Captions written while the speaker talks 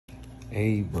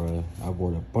Hey, bro, I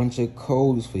bought a bunch of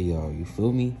codes for y'all, you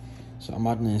feel me? So I'm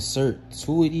about to insert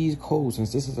 2 of these codes.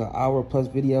 Since this is an hour plus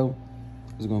video,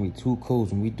 there's gonna be 2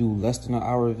 codes. When we do less than an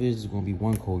hour vids, it's gonna be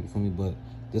 1 code, you feel me? But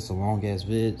this a long ass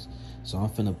vids, so I'm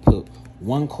finna put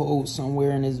 1 code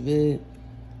somewhere in this vid,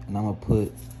 and I'm gonna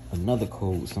put another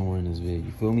code somewhere in this vid,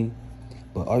 you feel me?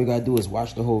 But all you gotta do is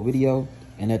watch the whole video,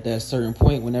 and at that certain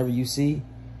point, whenever you see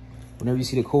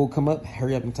the code come up,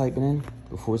 hurry up and type it in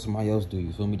before somebody else do,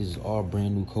 you feel me? This is all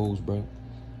brand new codes, bro. You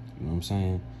know what I'm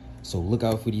saying? So look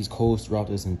out for these codes throughout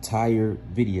this entire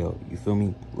video, you feel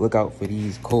me? Look out for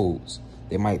these codes.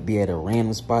 They might be at a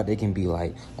random spot. They can be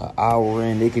like an hour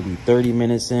in. They could be 30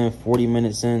 minutes in, 40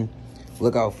 minutes in.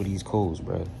 Look out for these codes,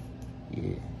 bro.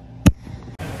 Yeah.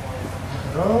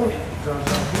 Go.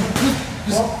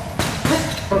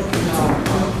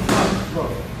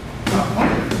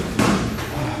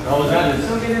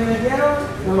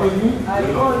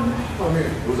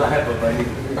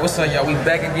 What's up, y'all? We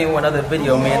back again with another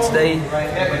video, man. Today,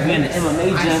 we in the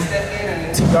MMA gym.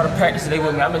 Took y'all to practice today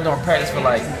with me. I've been doing practice for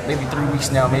like maybe 3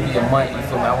 weeks now, maybe a month, you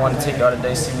feel me? I want to take y'all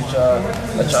today, see what y'all,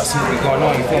 let y'all see what's going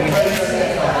on, you feel me?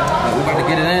 We're about to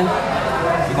get it in.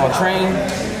 We're gonna train.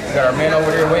 We got our man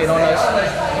over there waiting on us.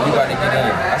 We about to get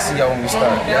in. I'll see y'all when we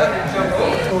start, yeah?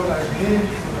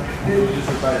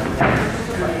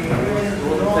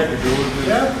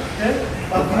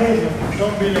 But move,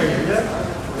 don't be late, yeah?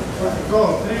 Go,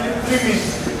 3 minutes.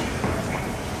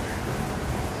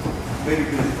 Very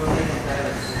good.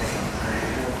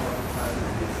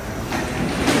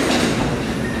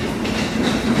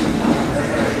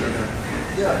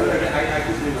 Yeah, but I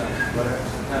could do that. But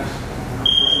sometimes.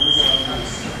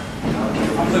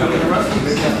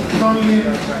 Don't lean,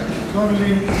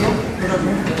 look,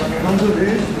 don't do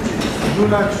this. Do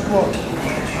like squat.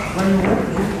 When you move,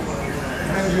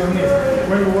 hands your knee.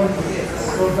 When you want to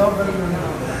go down, very good.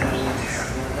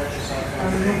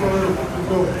 And you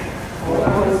go.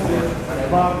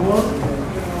 Backward,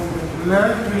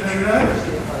 left with the left,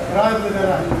 right with the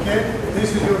right. Okay? This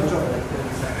is your job.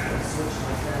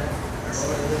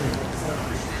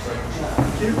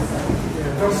 Keep.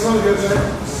 Don't close your legs.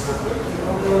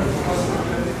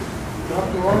 You have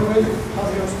to always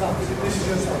have your stance. This is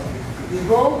your stance. You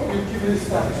go, you keep this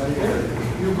stance. Okay?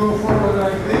 You go forward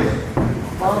like this,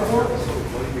 backward,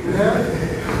 left,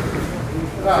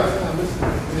 right.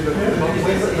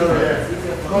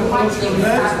 Don't close your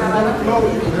legs and don't close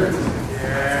your legs.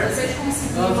 Vocês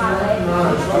conseguiram Don't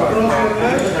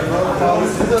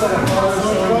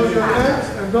close your legs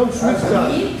and don't switch that.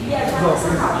 Yeah,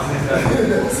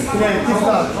 keep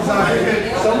that.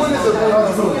 Someone is a good.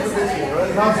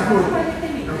 That's good.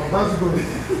 That's good.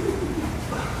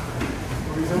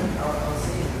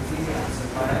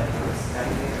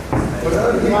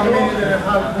 One minute and a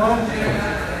half more.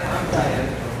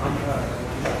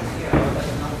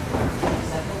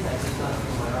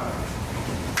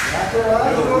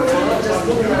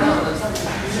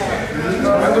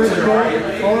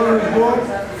 Always go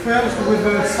first with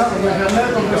the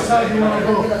leg on the side you want to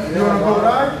go. You want to go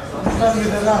right, you start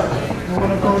with the left. You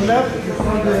want to go left, you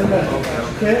start with the left.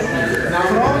 Okay? Now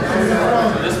front and the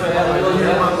front.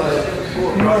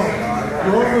 No,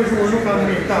 you always will look at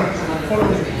me. Come, follow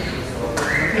me.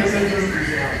 Okay, thank you.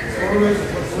 Always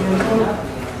follow me. Go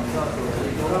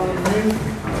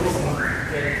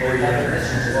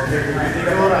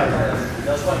right.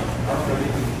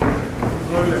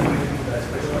 Go left.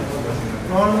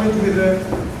 Always with the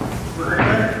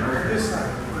left, this side.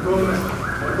 Go left.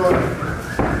 Go left.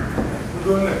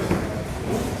 Go left.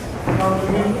 Come to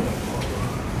me.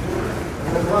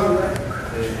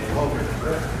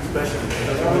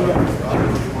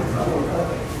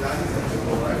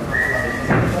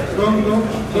 Don't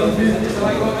be.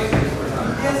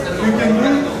 You can do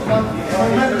it, but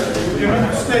you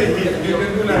have to stay here. You can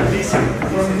do like this.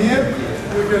 From here,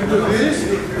 you can do this.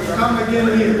 Come again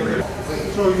here.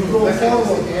 So you go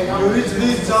forward. You reach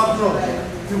this jump rope.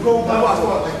 You go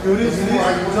backward. You reach this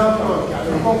jump rope.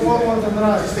 You go forward and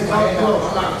right. Jump rope.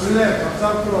 Left.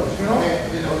 Jump rope. You know?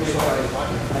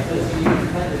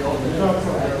 Jump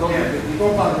rope. Go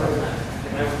backward.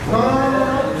 No.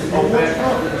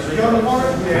 You want more?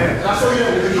 Yeah. I'll show you.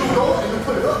 You go and you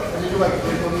put it up. And you do like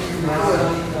forward.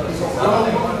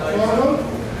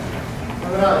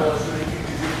 And right.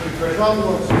 Jump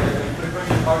rope.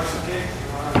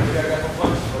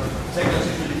 Take that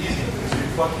shit really easy, so you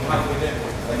fucking halfway there,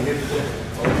 like you hit the gym.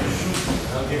 Or you shoot,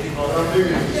 I'm getting all I'm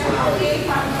doing.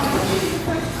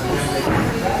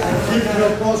 Keep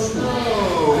your posture.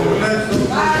 Left,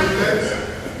 legs.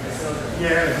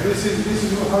 Yeah, this is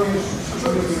how you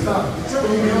should start.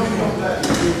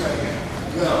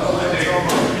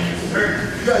 Don't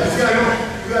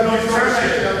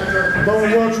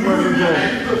watch where you go.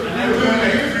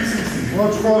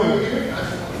 Watch forward.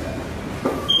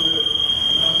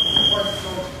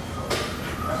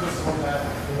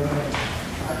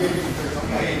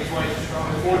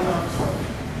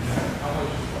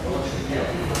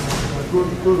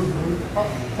 Good.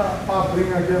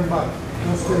 Bring again back.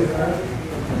 Don't stay there.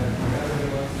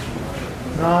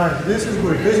 Nice. This is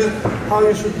good. This is how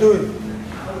you should do it.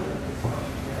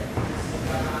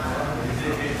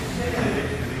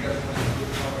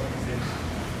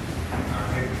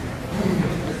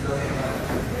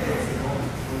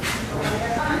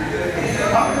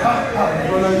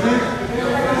 Go like this.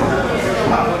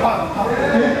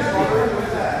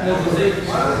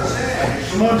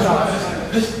 Small jumps.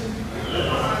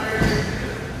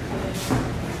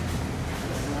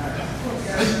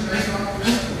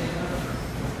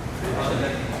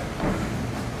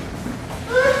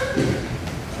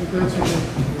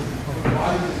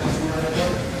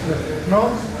 No,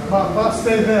 but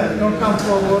stay there. Don't come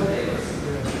forward.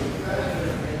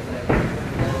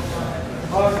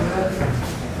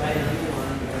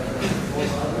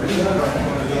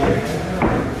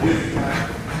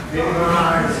 Drop your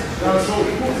hands. Don't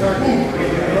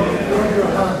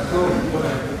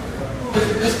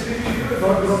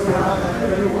drop your hands.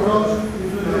 When you cross, you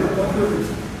do this. Don't do this.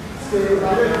 Stay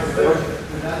back.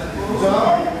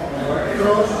 Jump.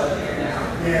 Cross.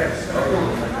 Yes.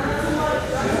 Cross.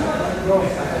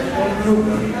 Don't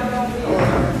look.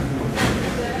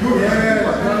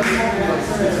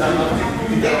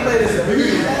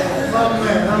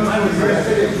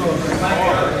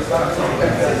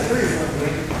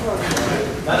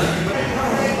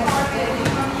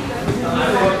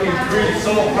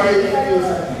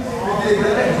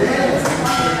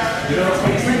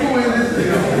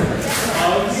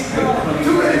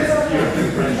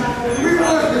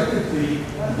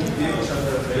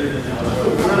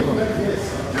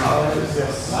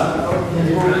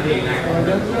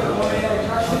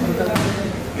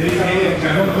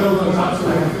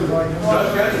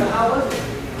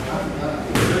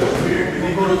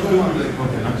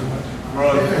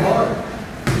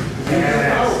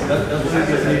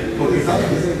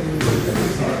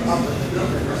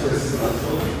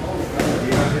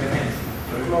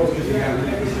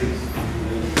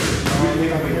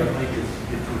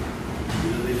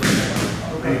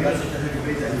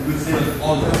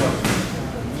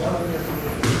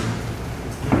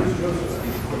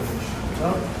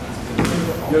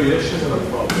 Yo, your shit's not a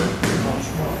problem.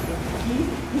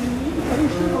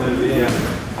 Yeah.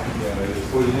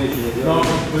 Coordination. No,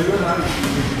 believe it or not,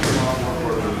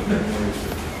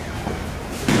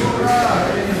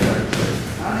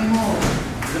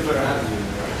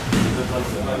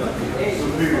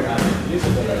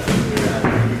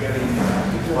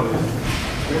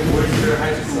 where's your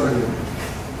high school?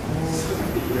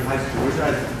 Your high school. Where's your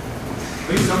high school?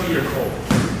 Please tell me you're cold.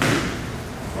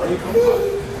 Are you cold?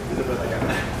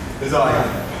 Es all I got.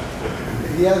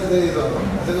 Días de eso,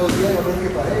 hace 2 días yo creo que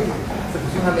paré, se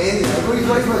puso una media. Algo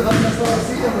hizo ahí, pues no estaba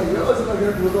así, yo se lo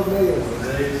quiero por 2 medias.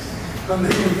 Cuando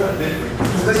yo llegaba,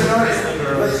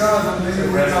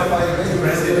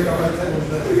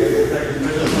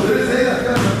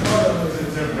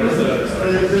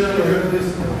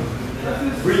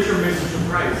 Richard makes a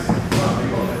surprise.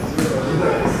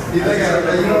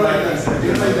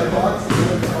 you like the box?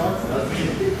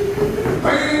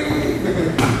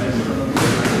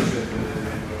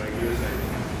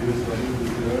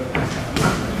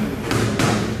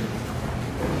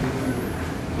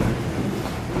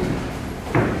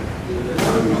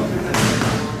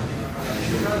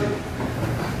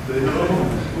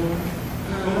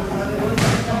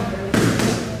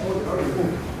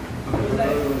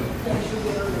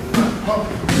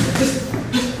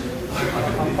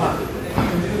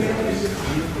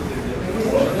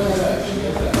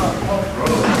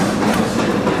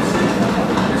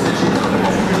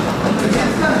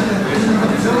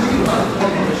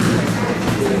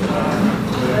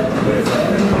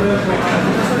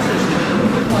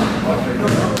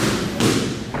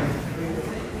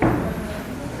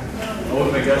 Oh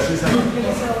my gosh, she's like...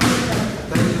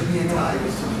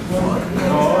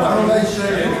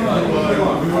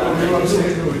 We were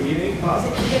upstairs, we were eating.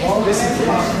 This is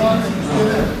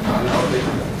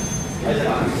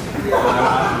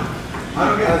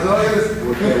As long as...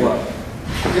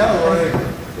 Yeah, right.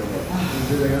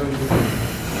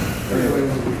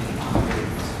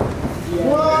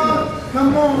 What?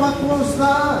 Come on, what was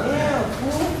that?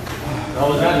 That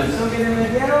was that. Lo que le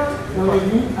metieron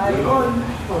alcohol.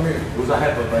 It was a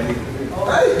heifer, right?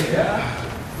 Hey! Yeah.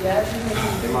 In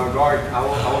my guard, I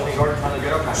was in guard trying to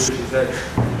get up. I heard what she said.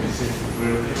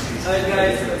 Alright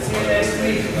guys, see you next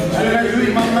week. See you next week,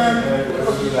 my man. And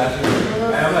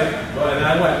I'm like, and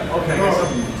I went, okay, I guess I'm.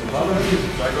 So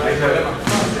I said,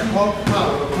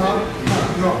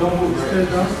 No, don't move. Stay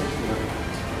down.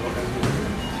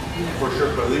 for sure,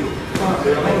 but illegal. No.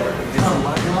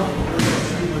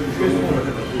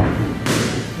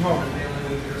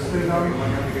 Stay down.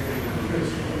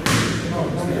 No,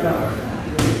 don't get down.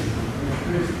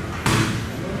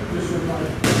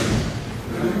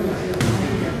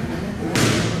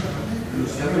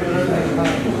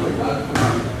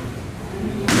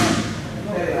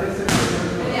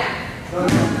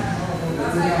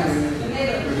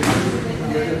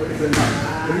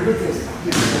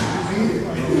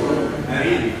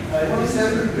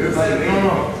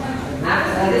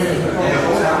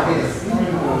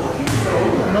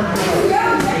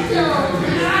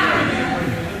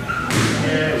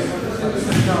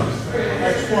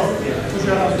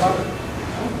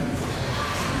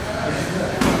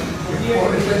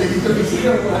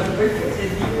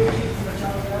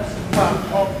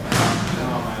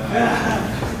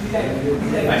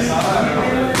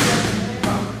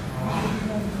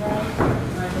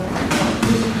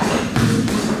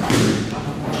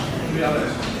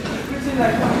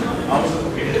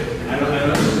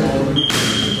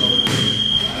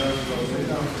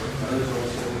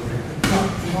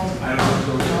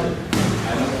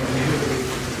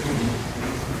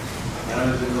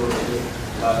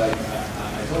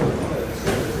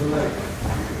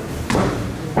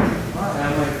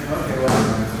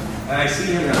 And I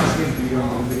see him and I see him beat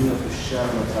on video for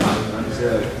shadow on top of it. I'm just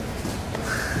like,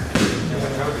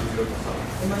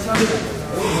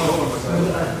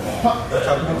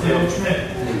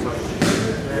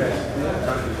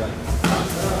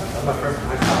 that's my friend from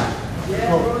high school.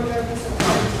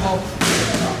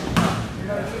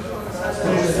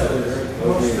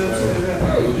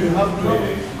 You have to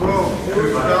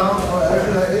go down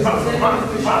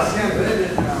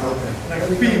like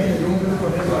speed.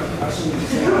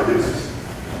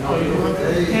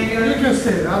 You can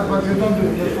say that, but you don't do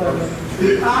it.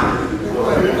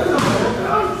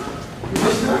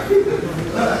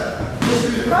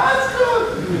 That's good.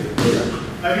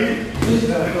 I mean,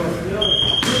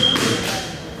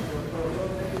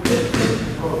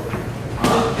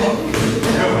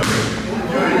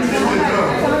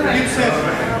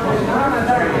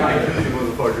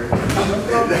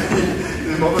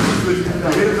 This moment is switching. You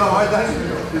hit him how hard that is?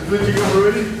 You're switching him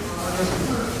already?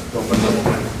 Don't mess up.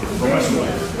 Don't mess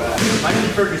up. I need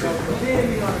to hurt yourself.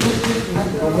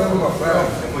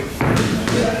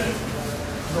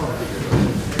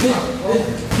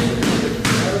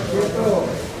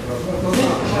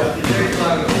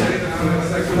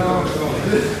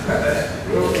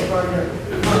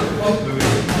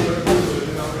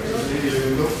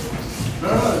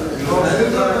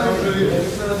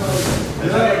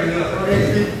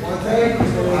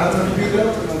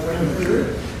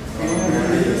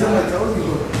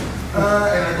 And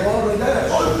I go all the way down.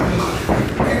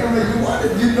 And I'm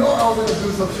like, you know I was going to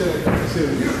do some shit.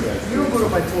 You don't go to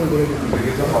my tour and go to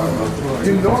this.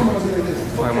 You know I'm going to do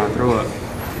this. Why am I throw up?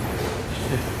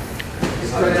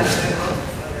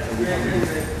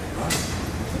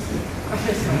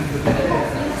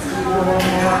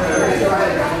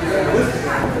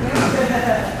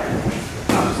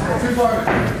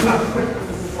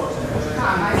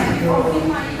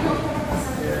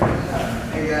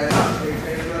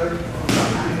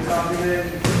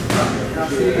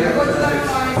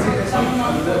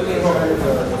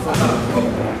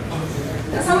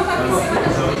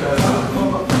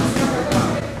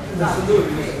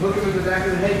 Look him in the back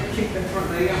of the head, kick the front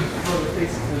leg out, throw the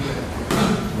face in the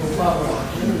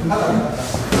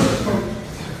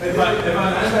If I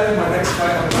land that in my next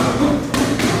fight, I'm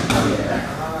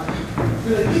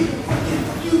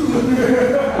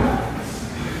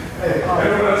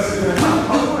everyone else is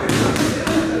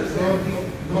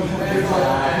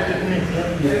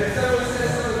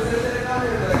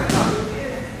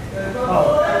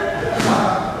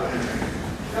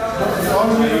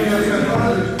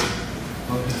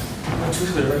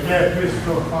Yeah, please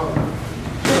go.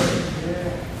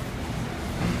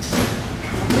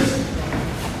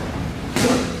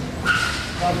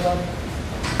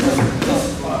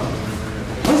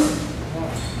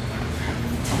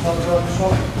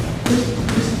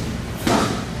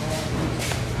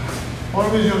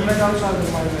 Always your neck outside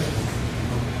of my neck.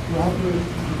 You have to,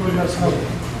 because that's how.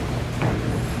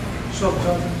 Stop,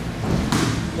 John.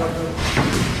 No.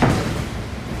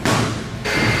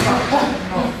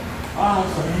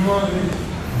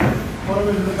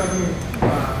 Always look at me.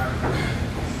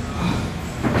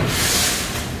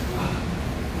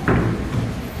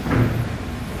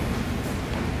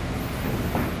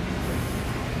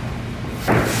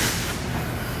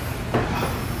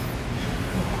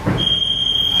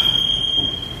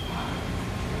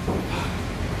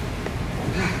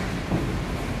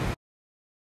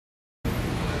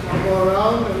 go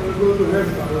around and we'll go to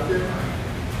headstand, okay?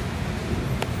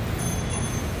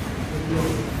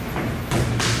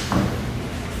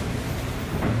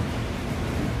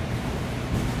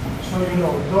 So you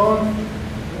know, down,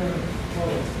 and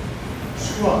forward.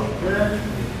 Squat, okay?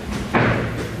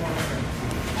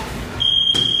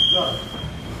 Down.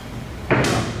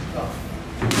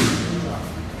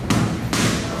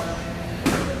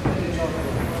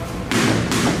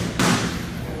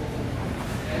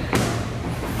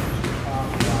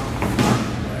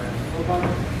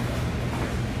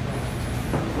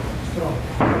 Strong.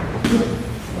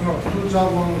 No, two jab,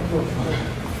 one close.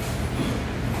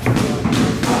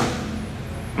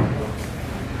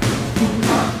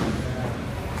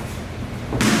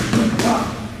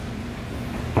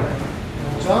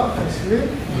 Jab and slip,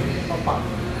 up.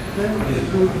 Okay?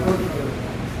 Good.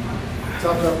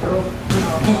 Jab, throw.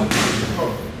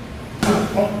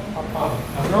 Up.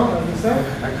 No, as you said.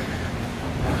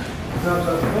 Jab,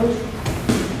 close.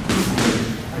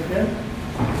 Again.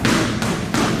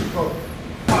 Go.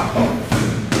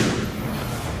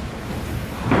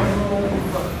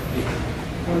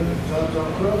 Jab,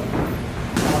 close.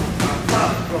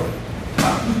 Go.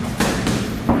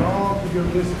 No, to your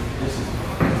distance.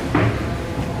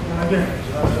 And again.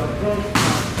 Jab, close.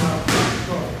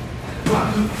 Go.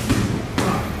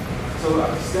 So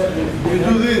step You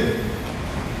do this.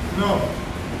 No.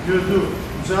 You do.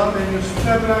 Jump and you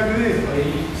step like this.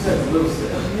 You said a little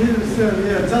step. Little step,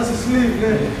 yeah. Just sleep,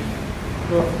 yeah.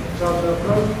 Go. Jump, go.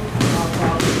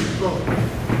 Go.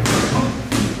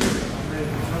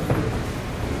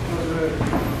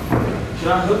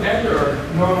 Should I look after or?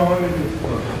 No, only this. Go.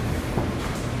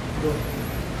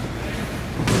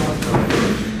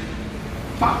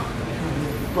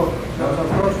 Go. Jump,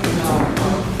 approach.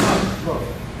 Go.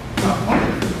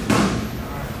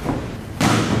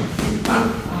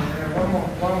 One more.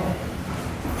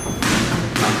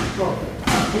 Go.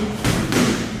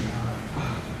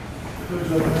 Good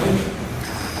job, man.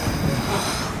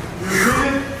 You feel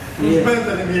it? Who's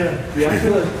better in here? Yeah, I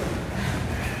feel it.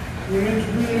 You need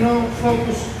to really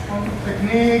focus on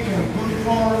technique and good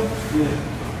form. Yeah.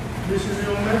 This is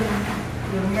your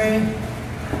main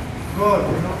goal,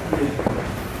 you know.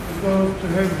 You go to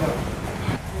headbutt.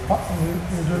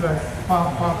 You do like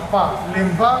pa.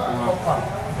 Limba, pa.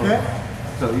 Okay?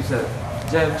 So you said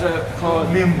jab, call.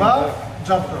 Limba,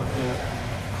 jump throw.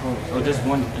 Or just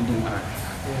one and then high.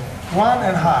 One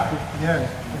and high. Yes.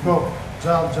 Go.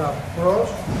 Jab,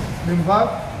 cross. Limba,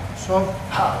 soft,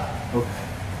 high. Okay.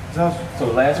 Just So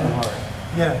the last one hard.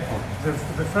 yeah.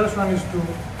 The first one is to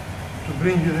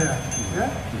bring you there. Yeah?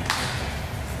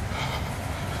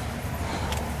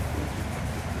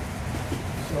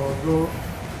 So go,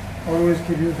 always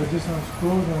keep the distance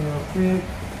close on your feet.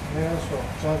 Yeah, so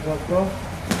jab, cross.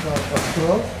 Jab,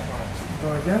 cross. Go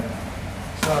again.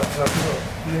 Jab, cross.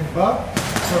 Lean back,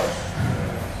 cross.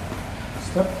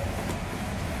 Step.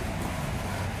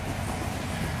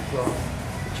 Go.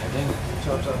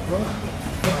 Jab, cross.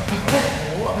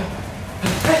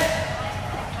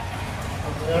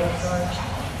 On the other side.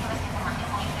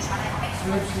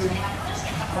 Slip.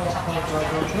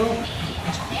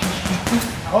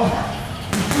 Oh.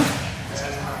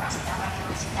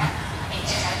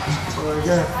 So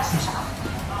again.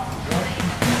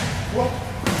 Whoop.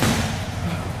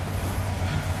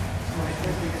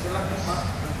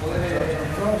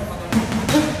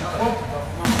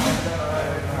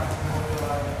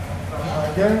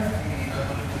 Again.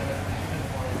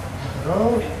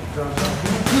 Roll. Jump.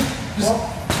 Whoop.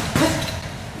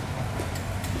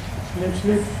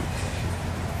 Slip.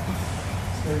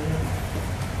 Stay here.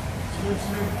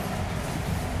 Slip.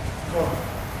 Go.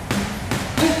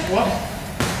 What?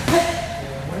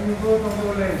 When you go, don't go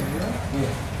lazy, yeah?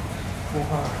 Yeah. Go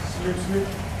hard. Slip.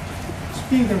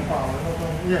 Speed and power, not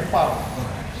only, yeah, power.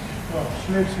 Go.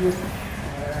 Slip.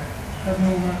 Head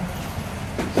movement.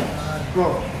 Go.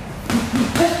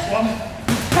 One.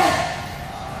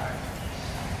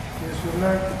 Kiss your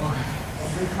leg.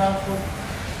 Big handful.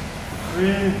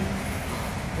 Breathe.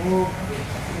 Move.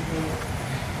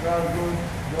 Grab good.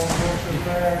 Don't push your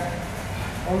leg.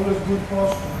 Always good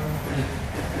posture.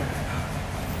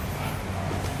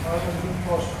 Always good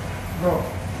posture. Go.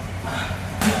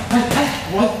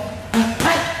 What?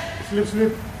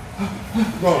 Slip.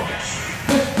 Go.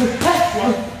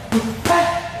 What?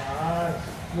 Nice.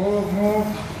 Move.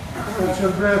 Catch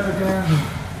your breath again.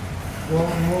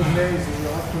 Don't move lazy. You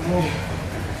have to move.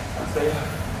 Stay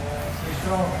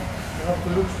strong. You have to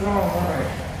look strong.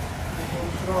 Alright.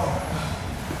 Look strong.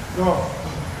 Go.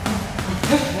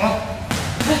 What?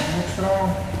 Look strong.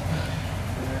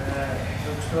 Yeah,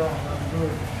 look strong. That's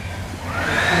good.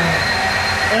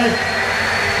 Hey.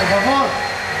 Por favor.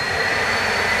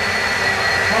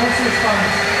 Vamos a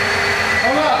Spanish.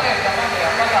 Hola.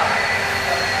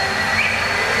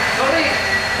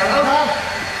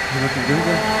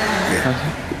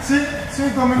 Sí,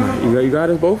 5 minutos. You got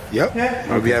us both? Yep. Yeah.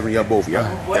 I'll be having y'all both, yeah.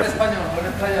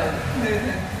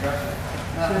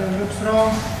 Look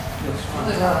strong.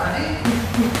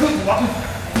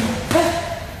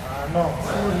 No.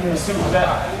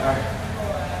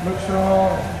 Look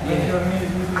strong. Bend your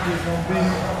knees. Don't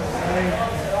bend.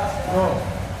 Go.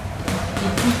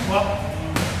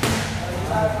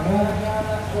 Move.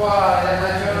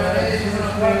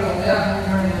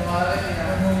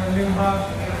 Lean back.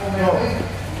 Go.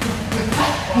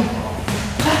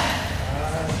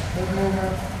 Good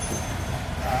movement.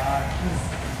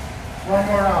 One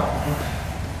more round.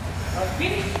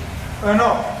 No,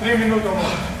 3 minutes more.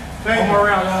 One more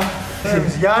round. My name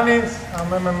is Yanis. I'm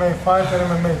MMA fighter,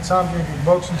 MMA champion,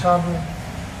 boxing champion.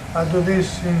 I do this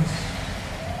since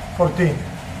 14.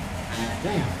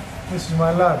 Damn. This is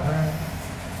my life, man.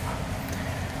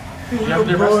 You have look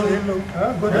to good. wrestle? You look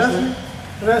good wrestling.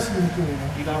 Wrestling too.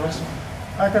 You got wrestle?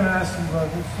 I can wrestle, but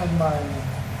it's not my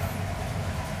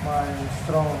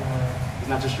strong. It's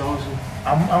not your strong suit.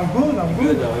 I'm good. I'm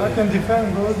good. Though, yeah. I can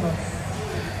defend good, but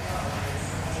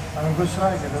I'm a good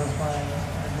striker. That's my idea.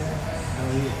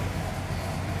 Oh, yeah.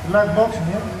 You like boxing,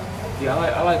 yeah? Yeah,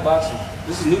 I like boxing.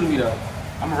 This is new to me though.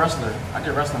 I'm a wrestler. I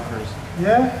did wrestling first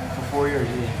Yeah. for 4 years.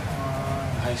 Yeah, in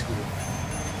high school.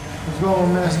 Let's go,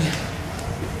 man.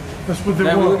 Let's put the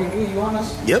Man, we ball. looking good. You on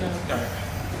us? Yep. You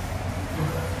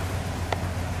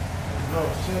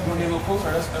want to get a little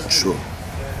closer? That's Sure.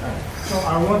 So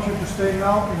I want you to stay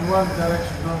now in one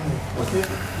direction, don't move. Okay?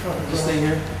 So Just stay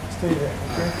here. Stay there,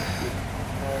 okay?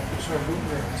 So good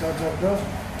there. Jab, jab, go.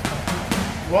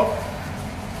 Walk.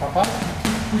 Papa.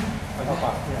 Papa.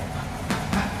 Yeah.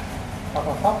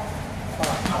 Papa, pop.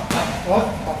 Papa. Walk.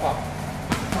 Papa.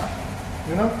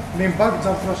 You know? Lean back,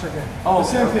 jab, cross again. Oh, the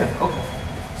same okay. thing. Okay.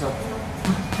 So,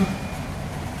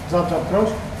 Jab, jab,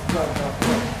 cross. Jab, jab,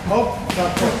 cross. Hop,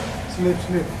 jab, cross. Slip,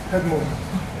 slip. Head movement.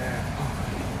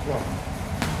 Yeah. Go.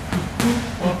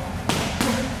 Hop.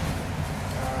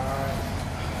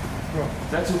 Go. is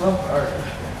that too low? All right.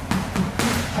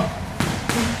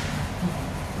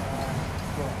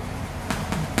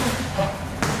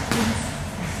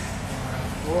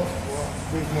 Walk, walk.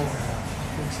 Big movement.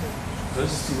 Big step.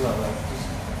 This is too low. Like, just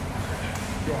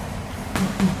Go.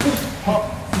 Hop.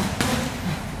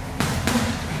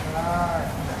 Right.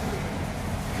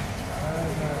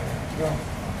 Go.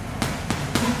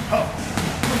 Hop.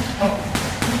 Hop.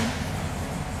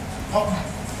 Hop.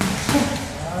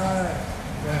 Right.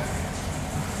 Yeah.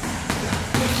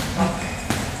 Hop.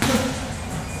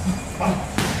 Hop.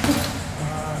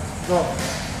 Go.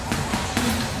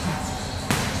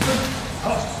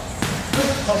 Hop.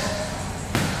 Hop.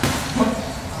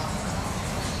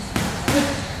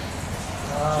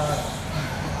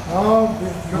 Oh,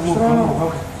 look strong.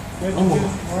 You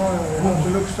have to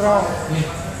look strong. You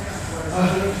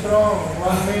have to look strong.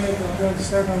 1 minute and 20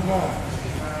 seconds more.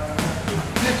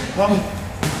 Come.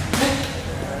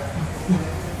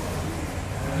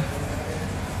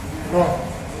 Go.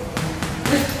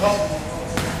 Come.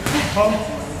 Come.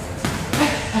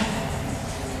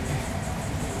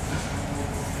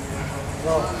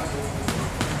 Go.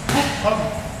 Come.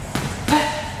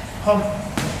 Come.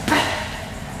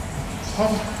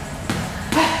 Come.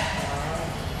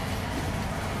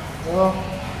 Go.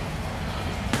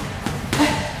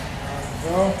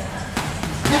 Go.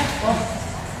 Up.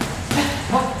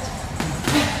 Up.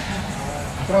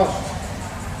 Cross.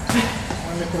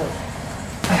 Only cross.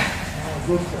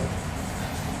 Good cross.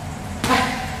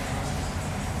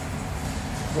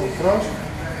 Go cross.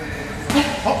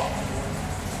 Hop.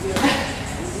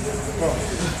 Go.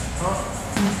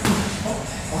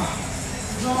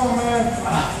 No, man.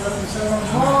 37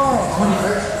 more.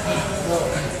 Go.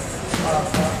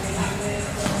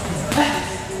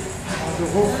 On the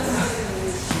hook.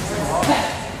 Go.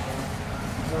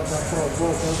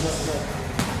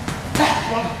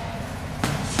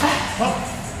 Hop.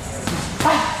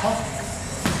 Hop. Hop.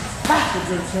 Put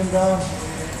your chin down.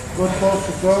 Good pose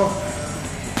to go.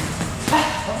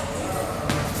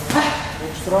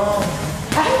 Look strong.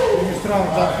 Finish strong.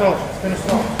 Jump close. Finish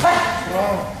strong.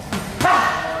 Strong.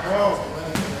 Go.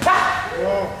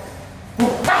 Go.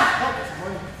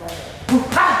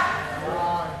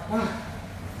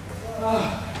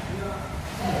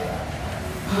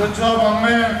 Good job, my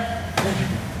man.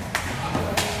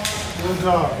 Good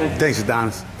job. Thanks,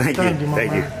 Adonis. Thank you. Thank you, my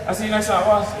Thank you. man. I see you next time,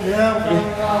 boss. Yeah,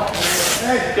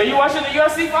 hey. Yeah, you watching the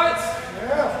UFC fights?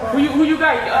 Yeah, Who you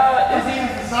got? Is he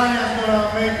Sanya's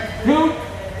gonna make who?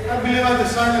 I'll be believe that the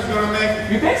sun is gonna make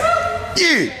it. You think so?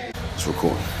 Yeah. It's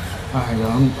recording. All right,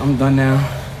 y'all. I'm done now.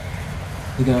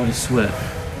 Look at all this sweat.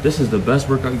 This is the best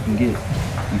workout you can get.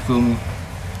 You feel me?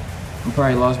 I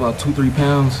probably lost about 2-3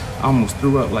 pounds. I almost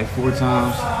threw up like 4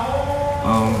 times.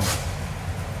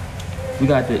 We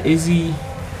got the Izzy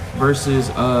versus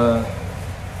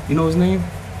you know his name?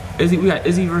 Izzy. We got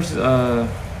Izzy versus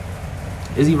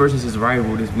his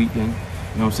rival this weekend.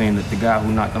 You know what I'm saying? The guy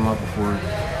who knocked him out before.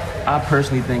 I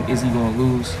personally think Izzy gonna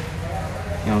lose.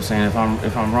 You know what I'm saying?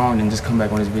 If I'm wrong, then just come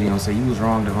back on this video and say you was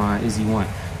wrong, Devon. Izzy won.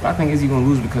 But I think Izzy gonna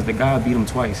lose because the guy beat him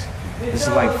twice. This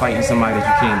is like fighting somebody that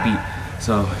you can't beat.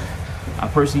 So I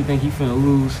personally think he finna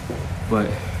lose, but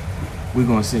we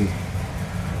gonna see.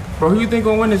 Bro, who you think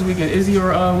gonna win this weekend? Izzy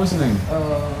or what's his name?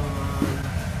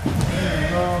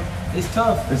 It's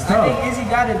tough. It's tough. I think Izzy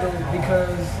got it though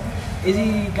because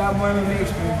Izzy got more MMA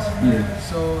experience. Yeah.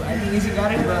 So I think Izzy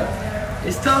got it, but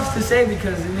it's tough to say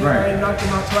because the nigga already knocked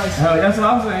him out twice. Hell, that's what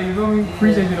I'm saying. You feel me?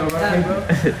 Appreciate you though, bro. Yeah, bro.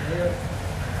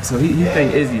 So he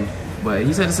think Izzy, but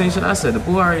he said the same shit I said. The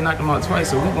boy already knocked him out twice,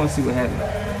 so we're gonna see what happens.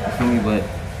 You feel me? But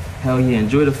hell yeah,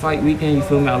 enjoy the fight weekend. You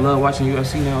feel me? I love watching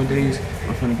UFC nowadays.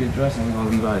 I'm finna get dressed and we're gonna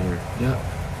leave out of here. Yep.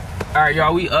 All right,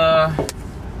 y'all. We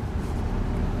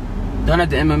done at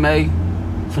the MMA.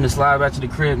 Finna slide back to the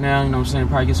crib now. You know what I'm saying?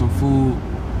 Probably get some food. You know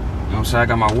what I'm saying? I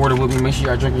got my water with me. Make sure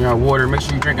y'all drinking your water. Make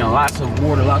sure you're drinking lots of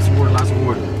water, lots of water, lots of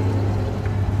water.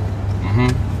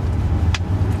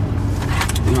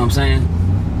 You know what I'm saying?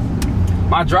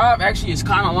 My drive actually is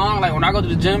kind of long. Like when I go to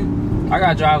the gym, I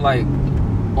gotta drive like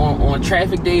on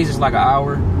traffic days it's like an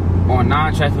hour. On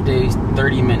non-traffic days,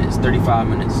 30 minutes, 35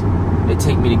 minutes. It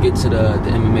take me to get to the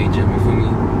MMA gym. You feel me?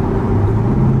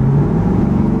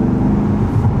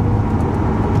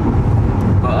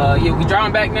 But yeah, we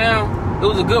driving back now. It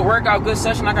was a good workout, good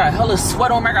session. I got hella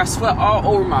sweat on me. I got sweat all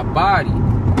over my body.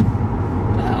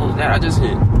 What the hell was that I just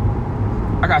hit?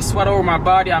 I got sweat over my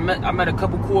body. I met a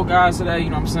couple cool guys today, you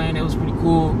know what I'm saying? It was pretty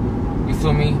cool. You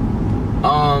feel me?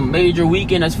 Major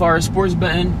weekend as far as sports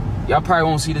betting. Y'all probably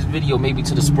won't see this video maybe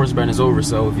till the sports betting is over.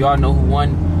 So if y'all know who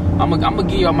won, I'm gonna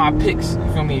give y'all my picks.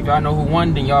 You feel me? If y'all know who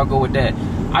won, then y'all go with that.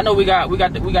 I know we got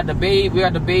the babe,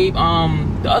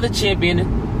 the other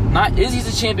champion. Not Izzy's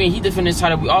a champion, he defended his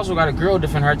title. We also got a girl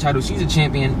defend her title. She's a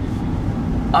champion.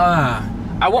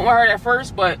 I went with her at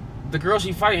first, but the girl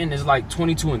she fighting is like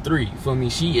 22-3. You feel me?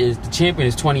 The champion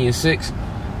is 20-6.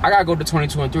 I gotta go to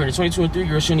 22-3. And the 22-3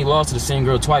 girl, she only lost to the same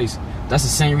girl twice. That's the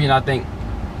same reason I think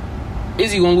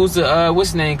Izzy gonna lose to what's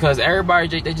his name? Because everybody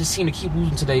they just seem to keep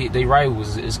losing to they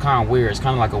rivals. It's kind of weird. It's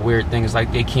kind of like a weird thing. It's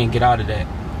like they can't get out of that.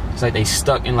 It's like they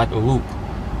stuck in like a loop.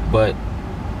 But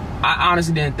I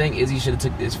honestly didn't think Izzy should have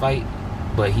took this fight,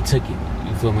 but he took it.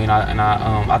 You feel me? And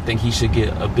I think he should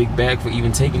get a big bag for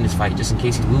even taking this fight, just in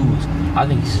case he lose. I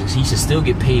think he should still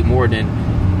get paid more than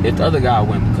if the other guy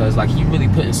win, because like he really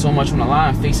putting so much on the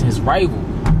line facing his rival.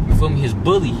 You feel me? His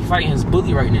bully. He fighting his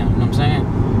bully right now. You know what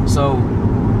I'm saying? So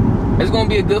it's gonna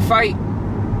be a good fight. You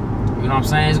know what I'm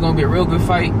saying? It's gonna be a real good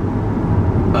fight.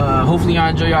 Hopefully y'all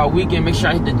enjoy y'all weekend. Make sure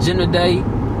I hit the gym today. You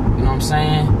know what I'm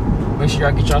saying? Make sure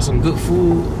y'all get y'all some good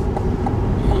food.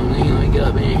 You know, get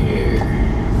up in here.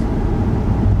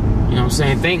 You know what I'm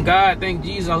saying? Thank God, thank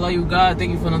Jesus. I love you, God.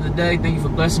 Thank you for another day. Thank you for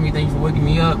blessing me. Thank you for waking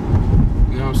me up. You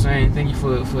know what I'm saying? Thank you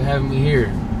for having me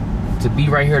here. To be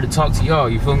right here to talk to y'all.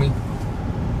 You feel me?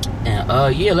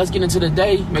 And yeah, let's get into the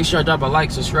day. Make sure I drop a like,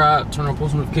 subscribe, turn on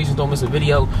post notifications, don't miss a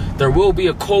video. There will be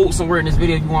a code somewhere in this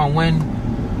video if you want to win.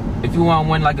 If you want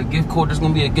to win like a gift code, there's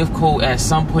going to be a gift code at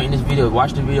some point in this video.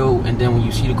 Watch the video, and then when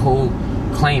you see the code,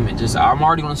 claim it. I'm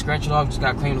already going to scratch it off. Just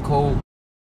got to claim the code.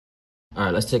 All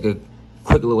right, let's take a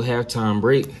quick little halftime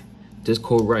break. This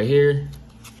code right here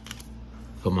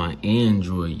for my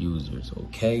Android users,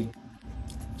 okay?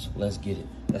 So let's get it.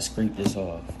 Let's scrape this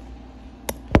off.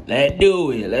 Let's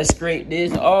do it. Let's scrape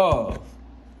this off.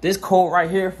 This code right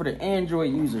here for the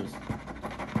Android users.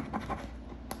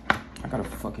 I got a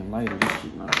fucking lighter. This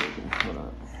shit not working. Hold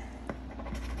up.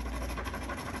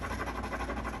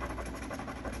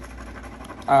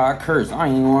 I cursed. I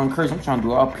ain't even want to curse. I'm trying to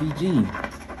do all PG.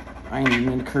 I ain't even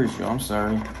mean to curse, y'all. I'm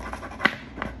sorry.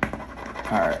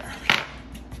 Alright.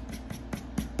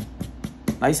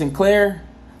 Nice and clear.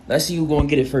 Let's see who's gonna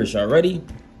get it first. Y'all ready?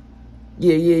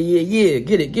 Yeah.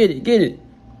 Get it.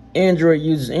 Android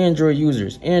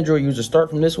users. Start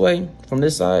from this way, from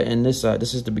this side, and this side.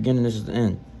 This is the beginning, this is the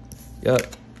end. Yup.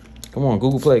 Come on,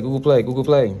 Google Play.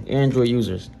 Android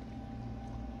users.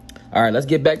 All right, let's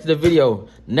get back to the video.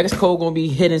 Next code gonna be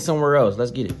hidden somewhere else.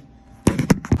 Let's get it.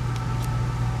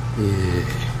 Yeah.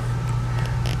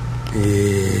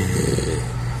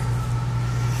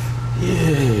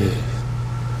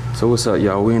 So what's up,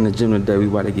 y'all? We in the gym today. We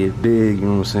about to get big, you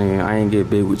know what I'm saying? I ain't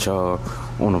get big with y'all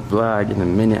on a vlog in a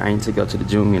minute. I ain't take y'all to the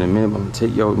gym in a minute, but I'm gonna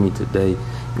take y'all with me today. You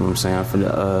know what I'm saying? I'm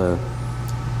finna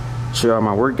show y'all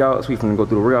my workouts. We finna go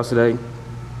through the workouts today. You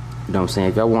know what I'm saying?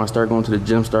 If y'all wanna start going to the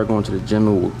gym, start going to the gym.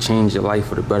 It will change your life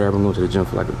for the better. I've been going to the gym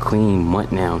for like a clean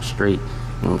month now straight. You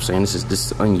know what I'm saying? This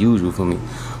is unusual for me.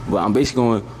 But I'm basically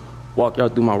gonna walk y'all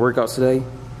through my workouts today.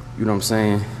 You know what I'm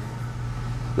saying?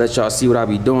 Let y'all see what I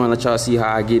be doing. Let y'all see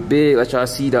how I get big. Let y'all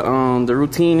see the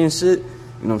routine and shit. You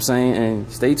know what I'm saying? And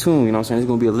stay tuned. You know what I'm saying? It's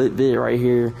gonna be a lit vid right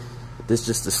here. This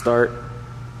just the start.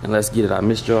 And let's get it. I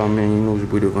missed y'all, man. You know your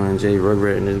boy Devon J,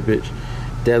 Rugrat and this bitch.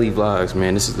 Daily vlogs,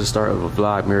 man. This is the start of a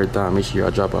vlog marathon. Make sure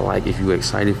y'all drop a like if you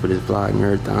excited for this vlog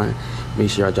marathon.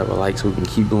 Make sure y'all drop a like so we can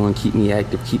keep going, keep me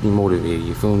active, keep me motivated.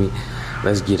 You feel me?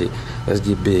 Let's get it. Let's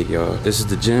get big, y'all. This is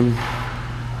the gym.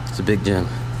 It's a big gym.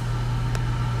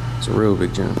 It's a real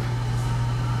big gym.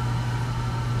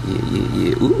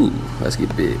 Yeah. Ooh, let's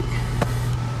get big.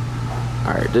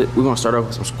 All right, we're gonna start off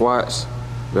with some squats.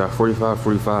 We got 45,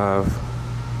 45,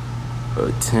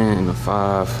 10 and a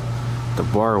 5. The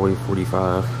bar weight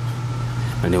 45.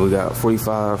 And then we got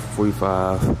 45,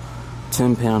 45,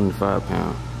 10 pound and 5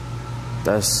 pound.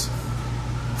 That's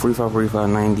 45, 45,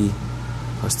 90,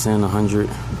 plus 10, 100,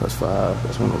 plus 5,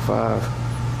 that's 105.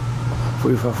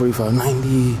 45, 45,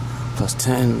 90, plus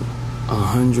 10,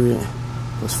 100,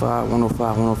 plus 5, 105,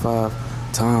 105,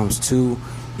 times 2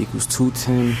 equals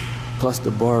 210, plus the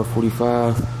bar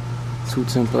 45,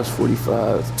 210 plus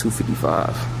 45, 255.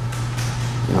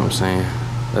 You know what I'm saying?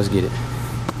 Let's get it.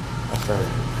 That's right.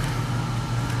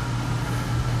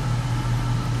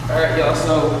 Alright, y'all,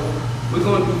 so we're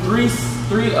going to do three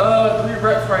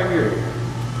reps right here.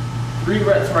 3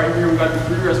 reps right here. We got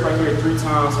the 3 reps right here 3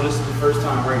 times, so this is the first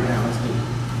time right now. Let's get it.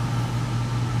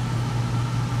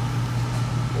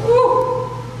 Woo!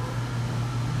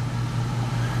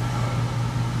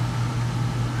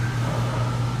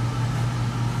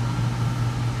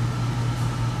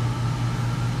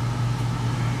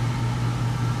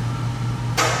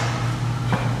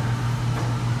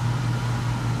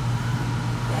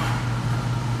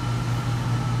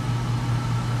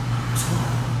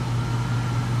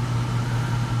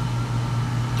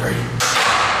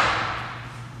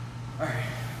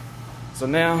 So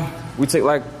now we take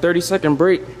like 30-second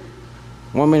break,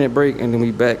 1 minute break, and then we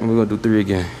back and we're gonna do 3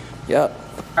 again. Yep.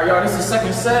 All right, y'all, this is the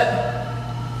second set.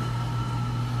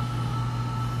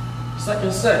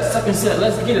 Second set.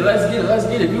 Let's get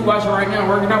it. If you watching right now,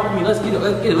 working out with me, let's get it.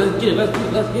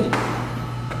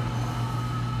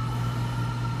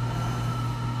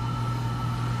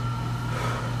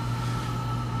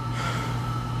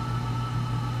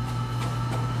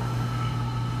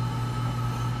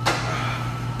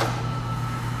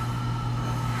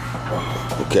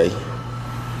 Okay.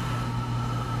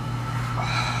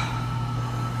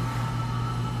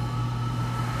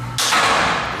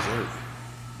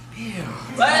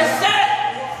 Last set.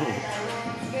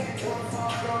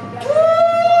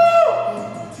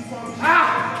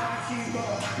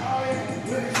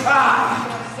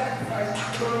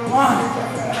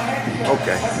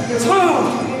 Okay. 2,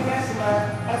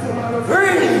 3,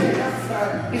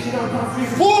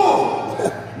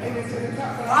 4,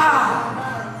 5.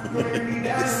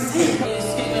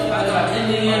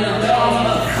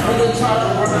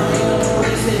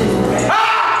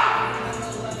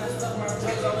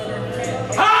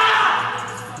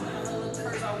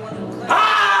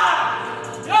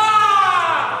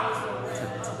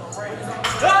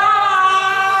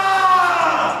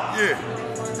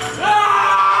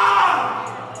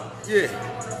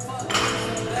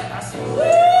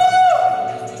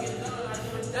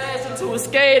 To a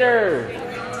skater.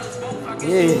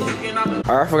 Yeah.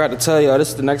 Alright, I forgot to tell y'all, this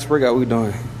is the next workout we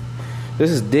doing.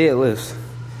 This is deadlifts.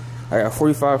 I got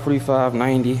 45, 45,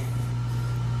 90.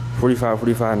 45,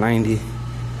 45, 90.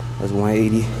 That's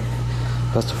 180.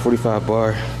 Plus the 45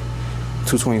 bar,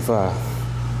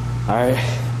 225. Alright.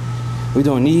 We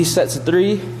doing these sets of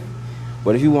 3.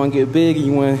 But if you want to get big and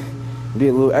you want to be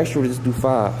a little extra, just do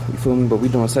 5. You feel me? But we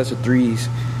doing sets of 3s.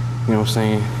 You know what I'm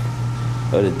saying?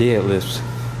 Of the deadlifts.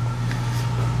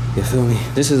 You feel me?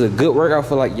 This is a good workout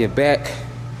for like your back.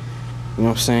 You know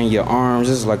what I'm saying? Your arms.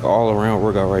 This is like an all around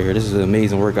workout right here. This is an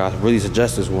amazing workout. I really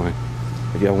suggest this one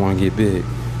if y'all want to get big.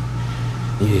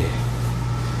 Yeah.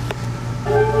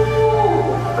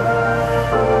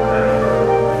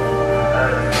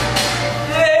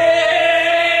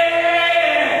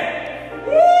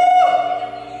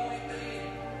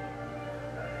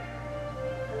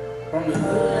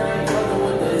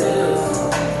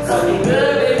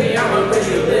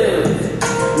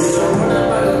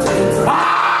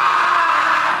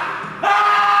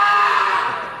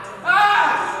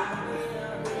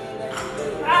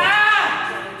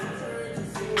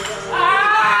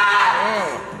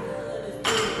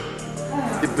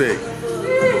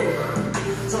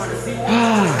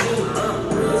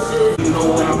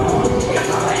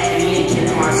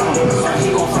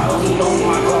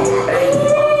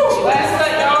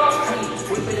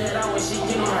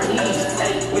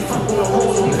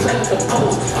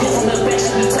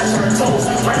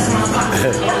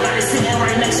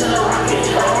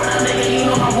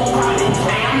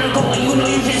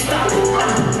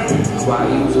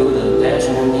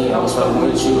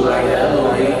 with you like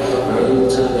Halloween. Girl, you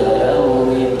took the L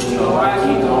on me, but you know I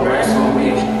keep on racks on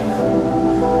me.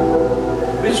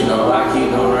 But you know I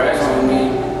keep on racks on me.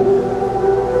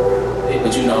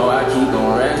 But you know I keep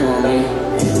on racks on me.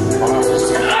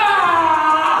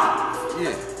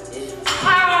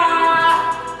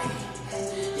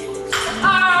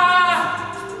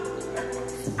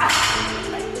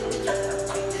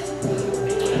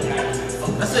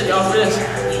 That's it, y'all, for this.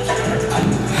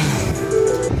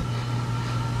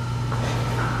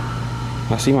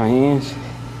 I see my hands.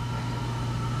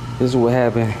 This is what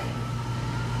happened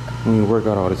when you work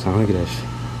out all the time. Look at that shit.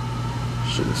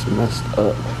 Shit is messed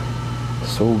up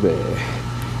so bad.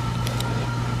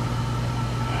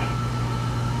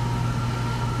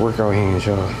 Workout hands,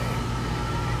 y'all.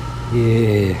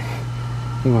 Yeah.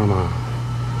 Look at my mom.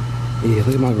 Yeah,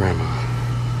 look at my grandma.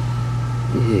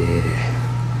 Yeah.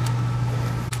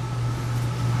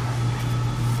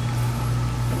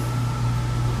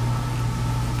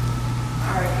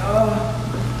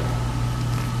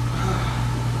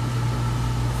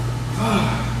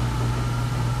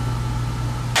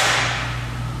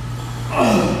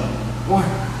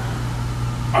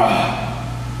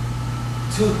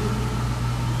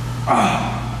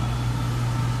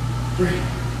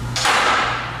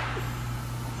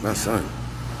 My son.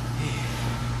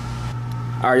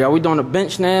 All right, y'all, we doing the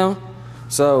bench now.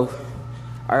 So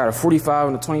I got a 45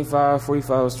 and a 25.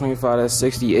 45 is 25, that's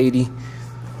 60, 80.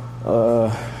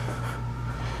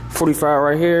 45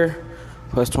 right here,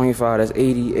 plus 25, that's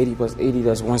 80. 80 plus 80,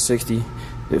 that's 160,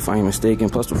 if I ain't mistaken.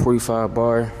 Plus the 45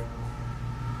 bar,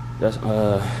 that's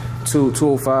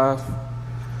 205.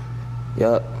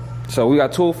 Yup. So we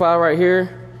got 205 right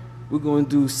here. We're gonna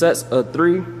do sets of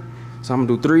 3. So I'm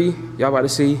gonna do 3, y'all about to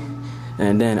see.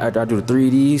 And then after I do the 3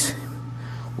 of these,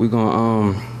 we're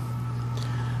gonna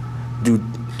do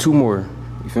 2 more.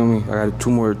 You feel me? I got 2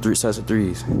 more 3 sets of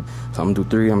 3s. So I'm gonna do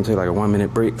 3, I'm gonna take like a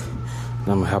 1-minute break. Then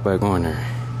I'm gonna hop back on there.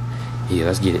 Yeah,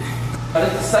 let's get it. I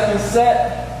did the second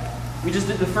set. We just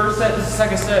did the first set, this is the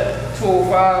second set.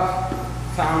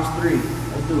 205 times 3.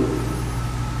 Let's do it.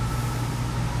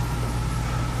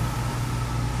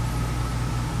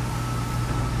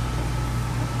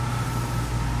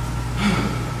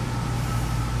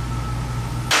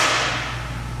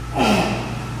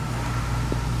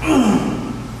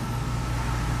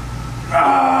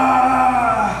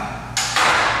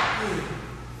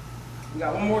 We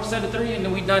got 1 more set of 3 and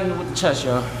then we done with the chest,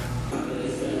 y'all.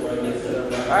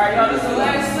 Alright, y'all, this is the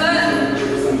last set. 3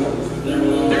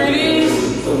 of these,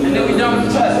 and then we done with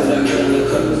the chest.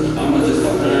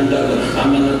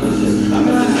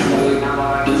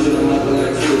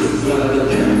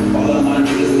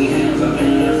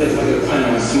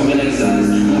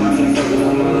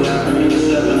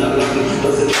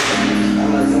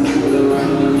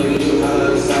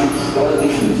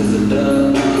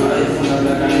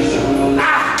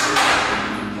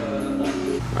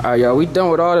 Alright, y'all, we done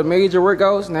with all the major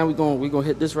workouts. Now we gonna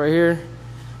hit this right here.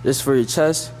 This for your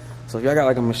chest. So if y'all got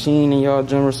like a machine in y'all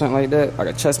gym or something like that, like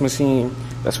a chest machine,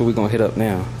 that's what we gonna hit up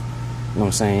now. You know what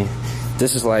I'm saying?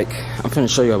 This is like, I'm finna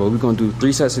show y'all, but we're gonna do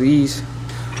 3 sets of these.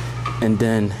 And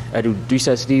then I do 3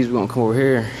 sets of these, we're gonna come over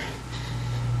here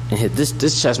and hit this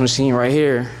chest machine right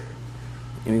here.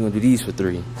 And we're gonna do these for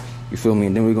 3. You feel me?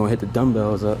 And then we're gonna hit the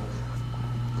dumbbells up.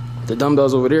 The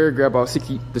dumbbells over there, grab about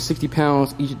 60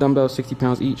 pounds, each dumbbell 60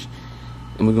 pounds each.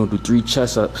 And we're gonna do 3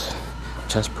 chest ups,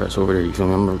 chest press over there, you feel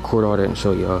me? I'm gonna record all that and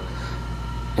show y'all.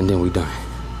 And then we done,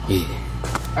 yeah.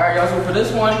 All right, y'all, so for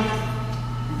this one,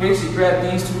 you basically grab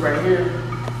these 2 right here,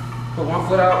 put 1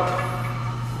 foot out.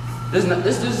 This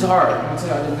is hard, I'm gonna tell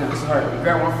y'all this now, this is hard. You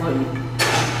grab 1 foot and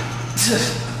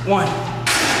 1,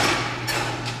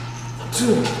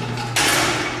 2,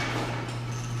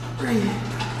 3,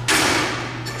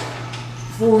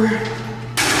 4,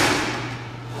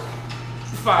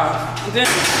 5. And then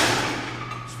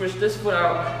switch this foot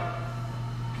out.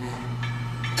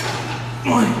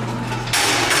 1,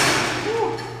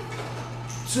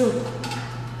 2,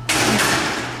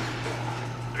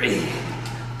 3,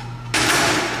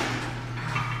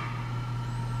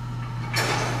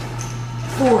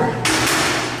 4,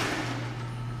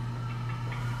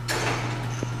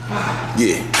 5.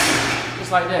 Yeah.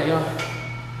 Just like that, y'all.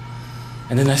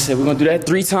 And then I said we're gonna do that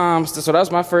 3 times. So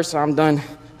that's my first time done.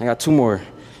 I got 2 more.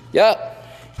 Yup.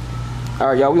 All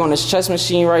right, y'all, we on this chest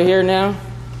machine right here now.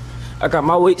 I got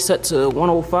my weight set to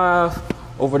 105.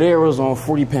 Over there was on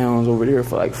 40 pounds over there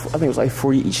for like, I think it was like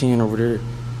 40 each hand over there.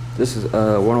 This is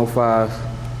 105.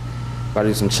 About to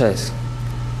do some chest.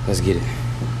 Let's get it.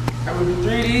 I'm gonna do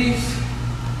 3 of these.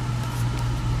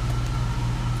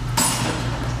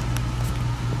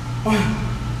 1,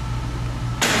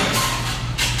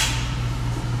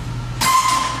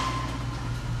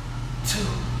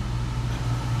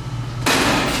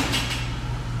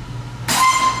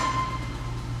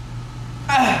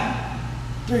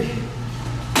 3.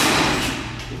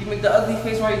 If you make the ugly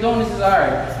face while you're doing this, it's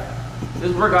alright.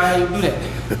 Just work out how you do that.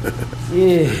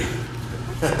 Yeah.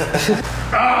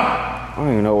 I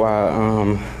don't even know why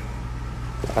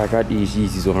I got these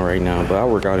Yeezys on right now, but I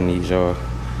work out in these, y'all.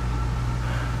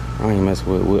 I ain't mess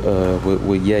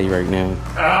with Ye right now.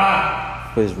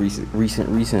 For his recent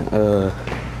racist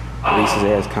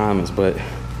ass comments, but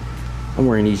I'm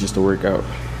wearing these just to work out.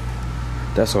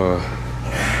 That's all.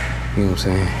 You know what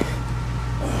I'm saying?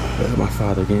 My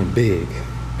father getting big.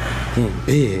 Getting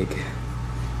big.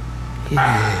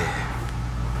 Yeah.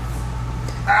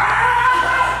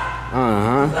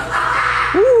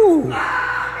 Woo.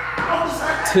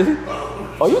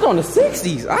 Oh, you on the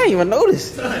 60s? I ain't even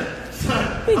noticed.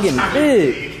 He getting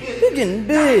big. He getting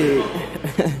big.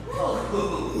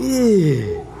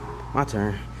 Yeah. My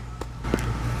turn.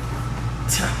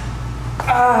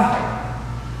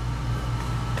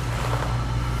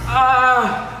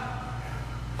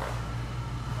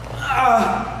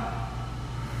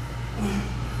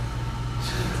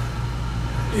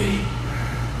 Three,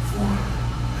 4,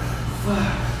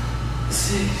 5,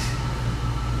 6,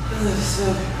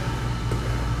 7,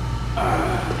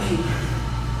 8.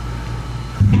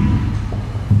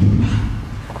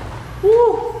 Woo!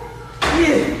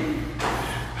 Yeah.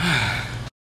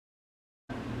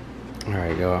 All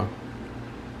right, y'all.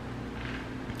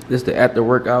 This is the after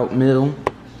workout meal.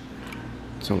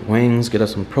 Some wings, get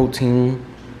us some protein.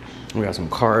 We got some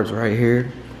carbs right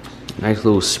here. Nice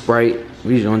little Sprite.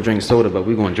 We usually don't drink soda, but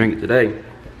we're gonna drink it today.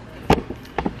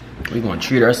 We're gonna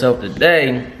treat ourselves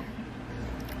today.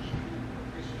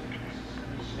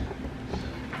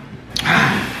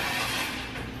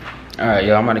 All right,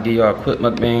 y'all, I'm gonna give y'all a quick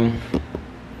mukbang.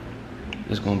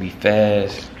 It's gonna be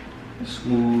fast,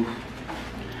 smooth.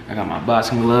 I got my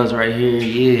boxing gloves right here.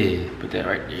 Yeah, put that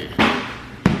right there.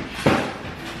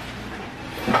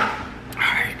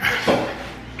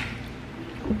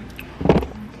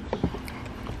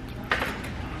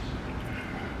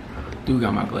 Do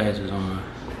got my glasses on.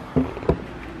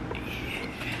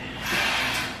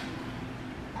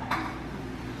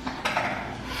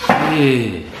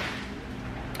 Yeah.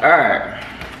 Alright.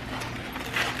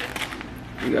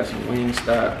 We got some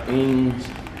Wingstop wings.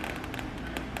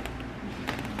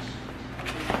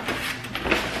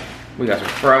 We got some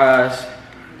fries.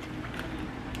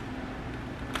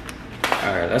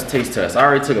 Alright, let's taste test. I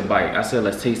already took a bite. I said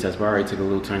let's taste test, but I already took a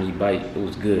little tiny bite. It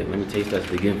was good. Let me taste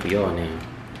test it again for y'all now.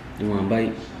 You want a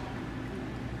bite?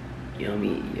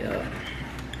 Yummy, yeah.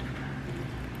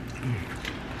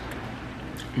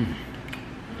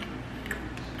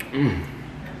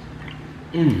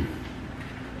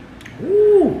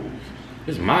 Ooh,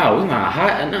 it's mild. It's not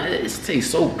hot. No, it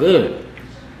tastes so good.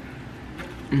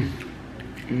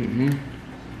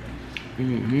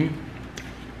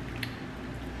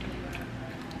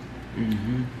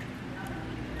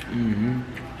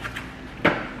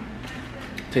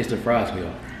 Taste the fries for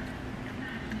y'all.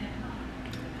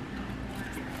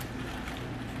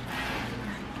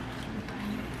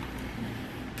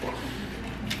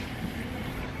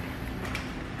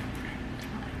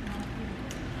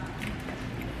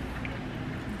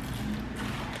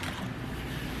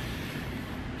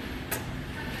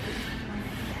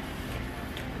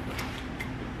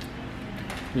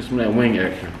 Get some of that wing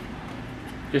action.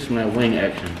 Get some of that wing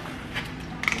action.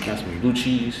 Got some blue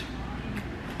cheese.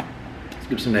 Let's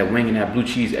get some of that wing and that blue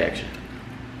cheese action.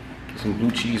 Get some blue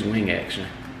cheese wing action.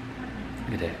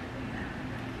 Look at that.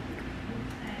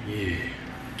 Yeah.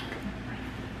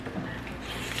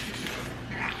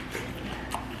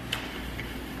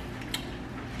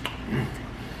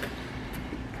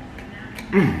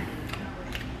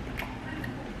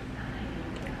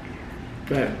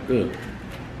 That good.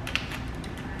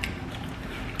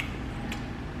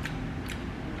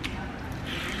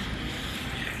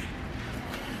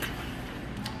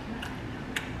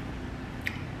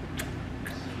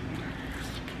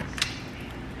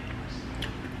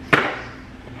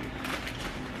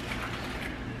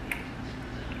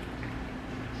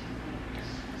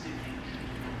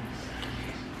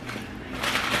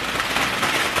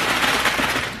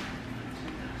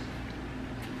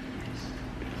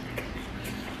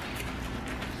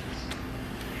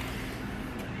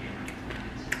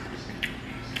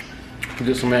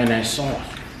 Get some of that sauce.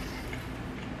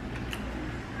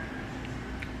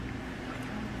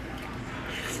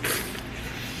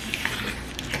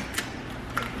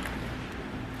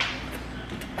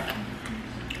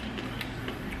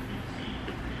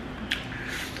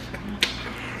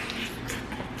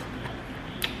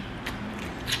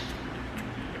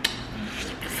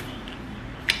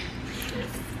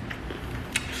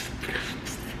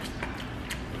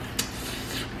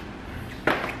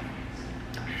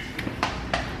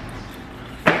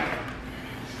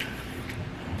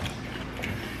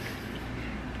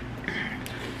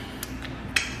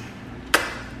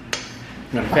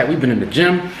 In fact, we've been in the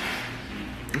gym.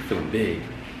 I'm feeling big.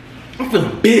 I'm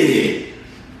feeling big.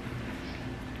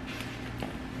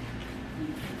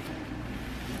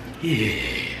 Yeah.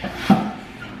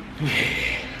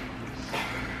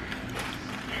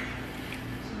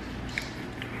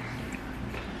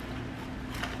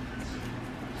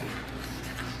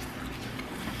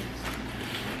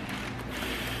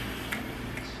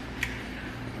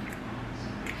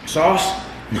 Sauce?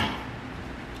 No.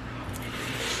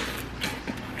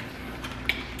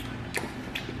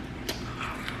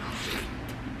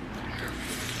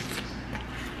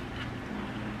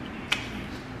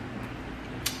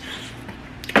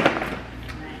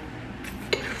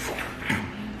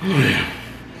 Oh, yeah.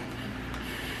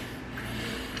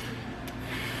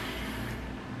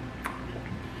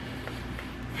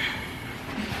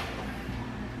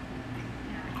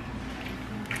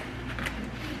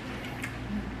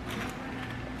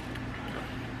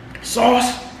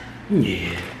 Sauce?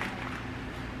 Yeah.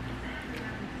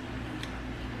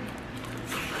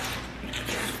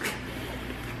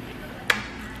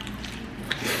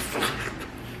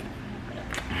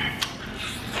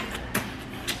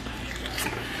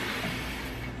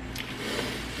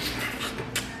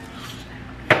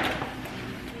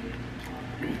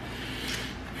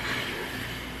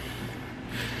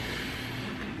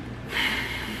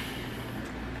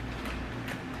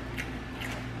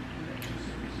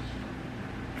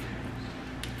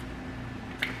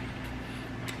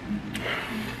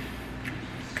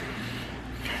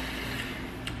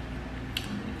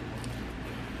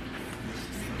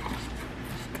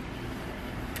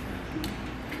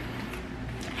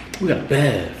 We got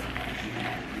Bev.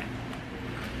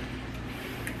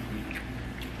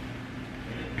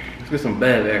 Let's get some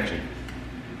Bev action.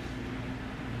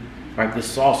 Alright, this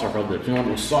sauce on our lips. We want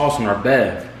no sauce on our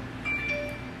Bev.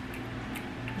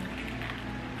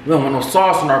 We don't want no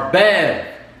sauce on our Bev.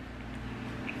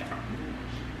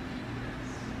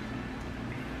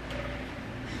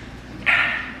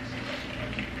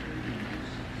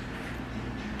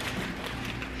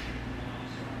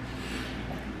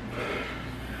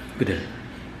 Look at that.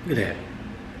 Look at that.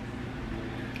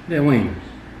 Look at that wing.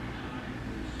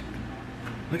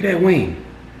 Look at that wing.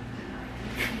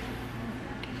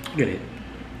 Look at it.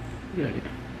 Look at it.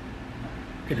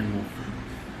 Look at that motherfucker.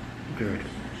 Look at it.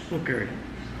 Look at it.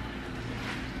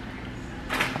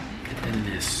 Get that in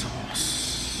that sauce.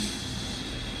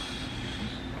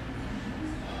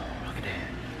 Look at that.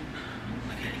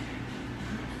 Look at it.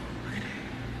 Look at that.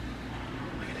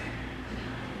 Look at that.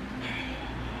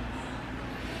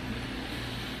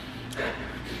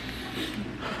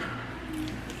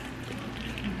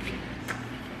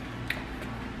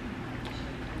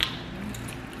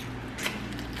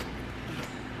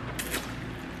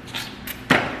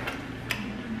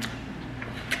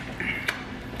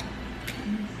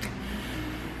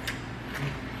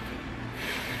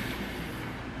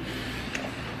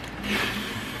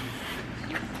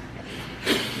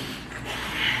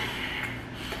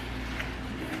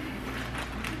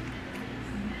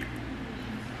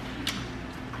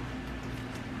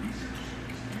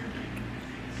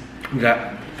 We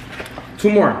got two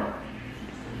more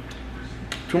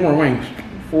wings,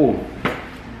 full.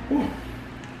 Ooh.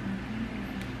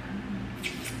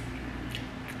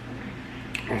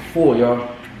 I'm full,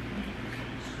 y'all.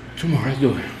 Two more, let's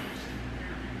do it.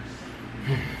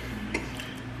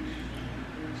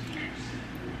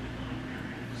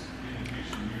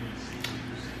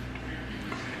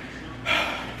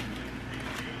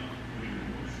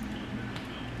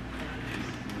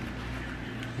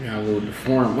 We got a little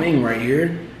deformed wing right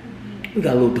here. We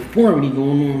got a little deformity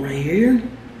going on right here.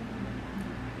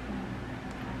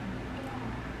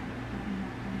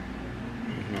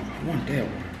 No, I want that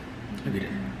one. Look at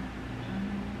that.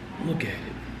 Look at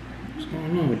it. What's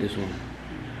going on with this one?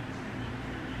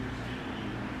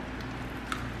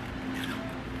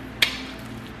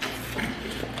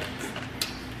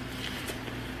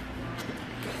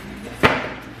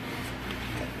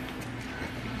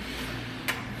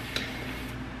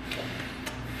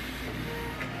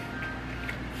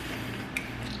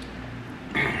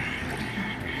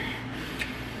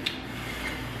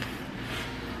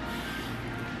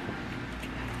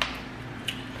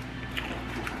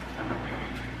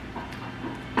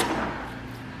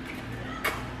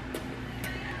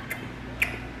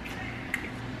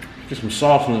 Get some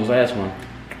sauce on this last one.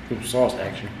 Get some sauce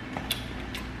action.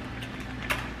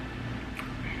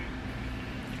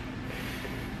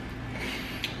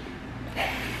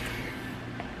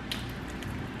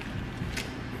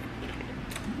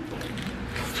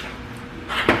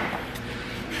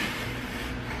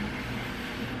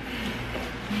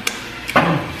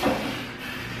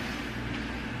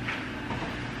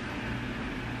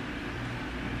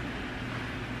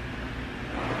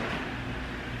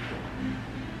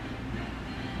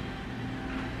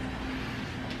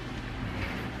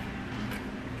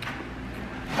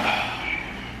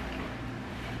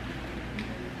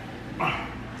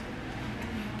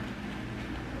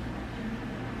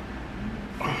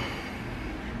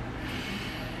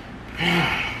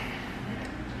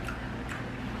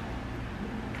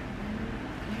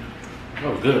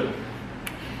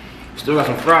 Still got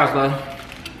some fries left.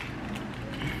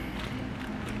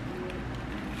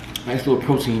 Nice little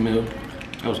protein meal.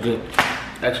 That was good.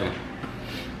 Excellent.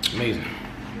 Amazing.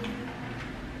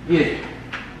 Yeah.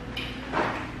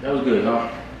 That was good, huh?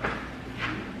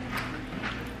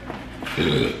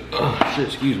 Oh, shit,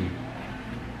 excuse me.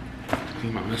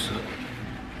 Clean my mess up.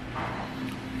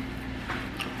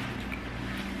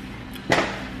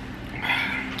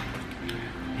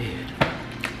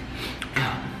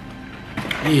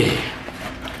 Yeah.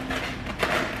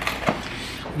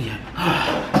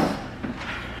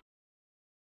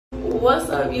 What's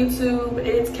up, YouTube?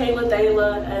 It's Kayla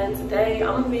Dayla, and today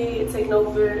I'm gonna be taking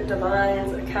over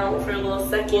Divine's account for a little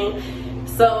second.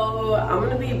 So I'm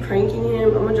gonna be pranking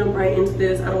him. I'm gonna jump right into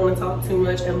this. I don't want to talk too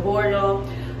much and bore y'all,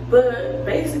 but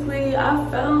basically I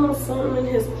found something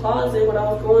in his closet when I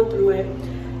was going through it,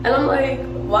 and I'm like,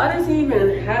 why does he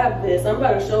even have this? I'm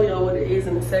about to show y'all what it is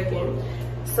in a second.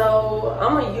 So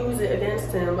I'm gonna use it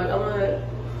against him. Like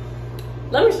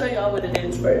let me show y'all what it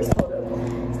is first. Hold up,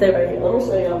 stay right here. Let me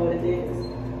show y'all what it is.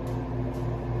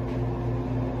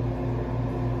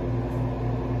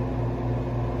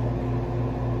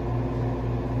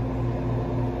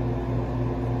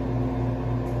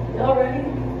 Y'all ready?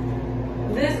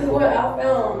 This is what I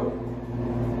found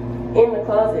in the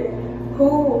closet. Who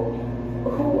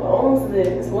owns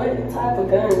this? What type of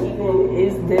gun even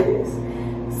is this?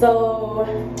 So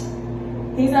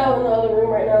he's out in the other room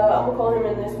right now. I'm gonna call him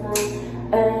in this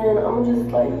room, and I'm just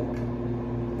like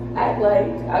act like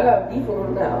I got beef with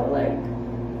him now. Like,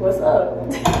 what's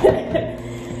up?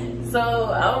 So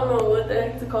I don't know what the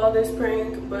heck to call this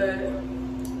prank, but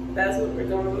that's what we're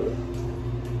doing.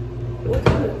 What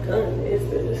kind of gun is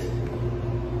this?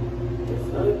 The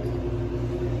fuck?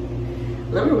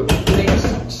 Let me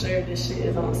make sure this shit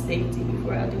is on safety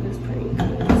before I do this prank.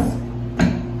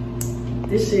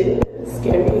 This shit is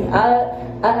scary.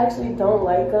 I actually don't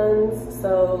like guns,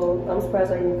 so I'm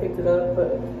surprised I even picked it up,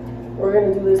 but we're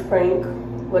gonna do this prank,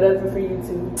 whatever for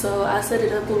YouTube. So I set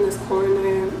it up in this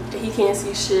corner. He can't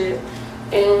see shit,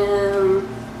 and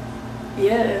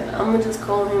yeah, I'm gonna just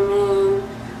call him in.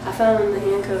 I found him the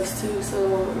handcuffs too,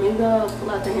 so maybe I'll pull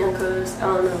out the handcuffs. I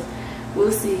don't know.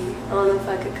 We'll see. I don't know if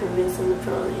I could convince him to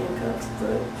put on the handcuffs,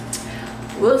 but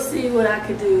we'll see what I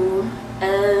could do.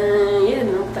 And yeah,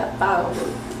 no, that foul.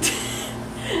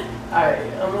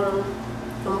 Alright, I'm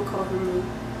gonna call him.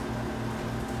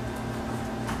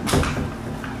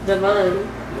 Divine.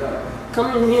 Yeah.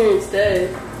 Come in here instead.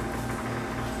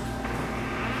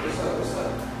 What's up? What's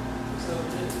up? What's up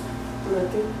with this?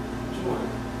 Nothing. What you want?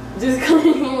 Just come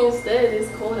in here instead. It's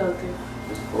cold out there.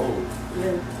 It's cold.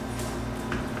 Yeah.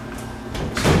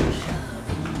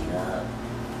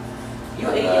 You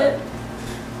ate yet?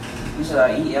 You said I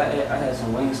eat. I had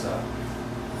some Wingstop.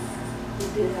 You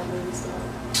did have Wingstop.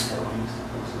 I had Wingstop.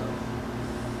 What's up?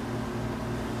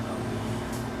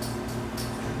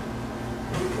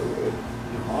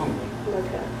 You're hungry.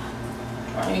 Okay.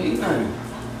 I ain't eat nothing.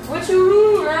 What you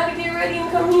mean? I had to get ready and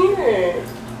come here.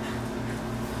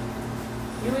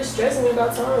 You were stressing me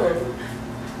about time.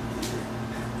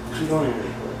 What you doing in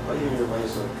here? Why you in here by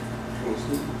yourself? You ain't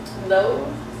sleep? No,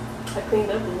 I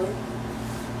cleaned up a little.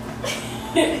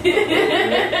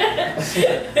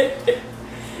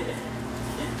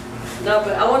 No,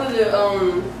 but I wanted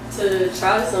to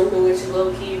try something with you,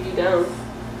 low key, if you down.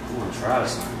 You wanna try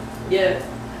something? Yeah.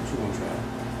 What you wanna try?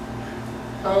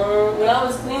 When I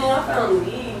was cleaning, I found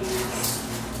these.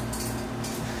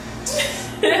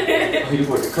 Oh, you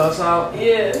put the cuffs out?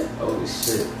 Yeah. Holy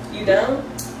shit. You down?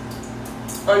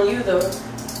 On you though.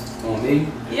 On me?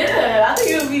 Yeah, I think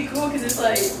it would be cool because it's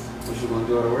like. What you gonna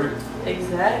do at work?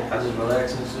 Exactly. I just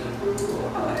relax and shit.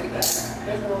 I like that.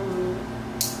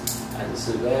 I just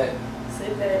sit back.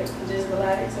 Sit back and just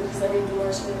relax and just let me do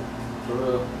my shit. For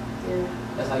real. Yeah.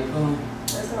 That's how you feeling?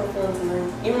 That's how I'm feeling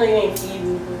tonight. Even though you ain't feed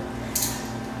me, but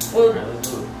we'll Alright, let's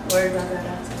do it. worry about that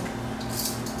after.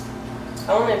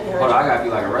 I want to be behind Hold on, I you. gotta be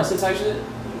like arrested type shit?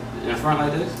 In front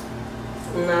like this?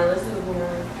 Nah, let's do it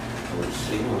behind. Oh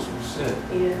shit, you want some shit.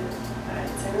 Yeah.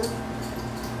 Alright, turn.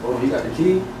 Oh, you got the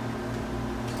key?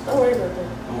 Don't worry about that.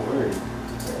 Don't worry. Yeah,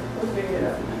 we'll figure it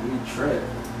out. Man, you trip.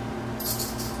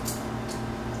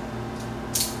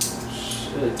 Oh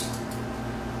shit.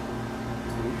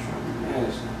 You trying to be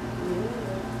nasty.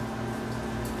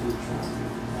 You trying to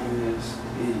be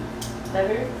nasty. That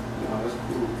hurt? No, that's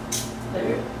cool. That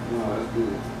hurt? No, that's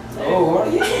good. That Oh, what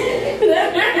are you? That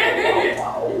hurt.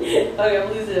 Okay, I'm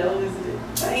losing it.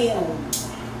 Damn.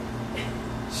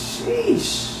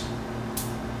 Sheesh.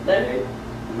 That hurt?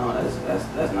 No,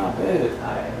 that's not bad.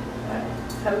 Alright.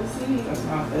 Have a seat. That's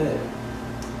not bad.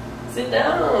 Sit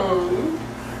down.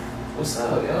 What's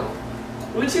up, yo?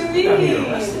 What you got me mean?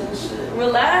 arrested and shit.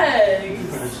 Relax. You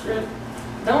finna strip.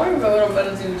 Don't worry about what I'm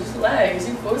about to do. Just relax.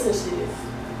 You forcing shit.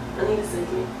 I need a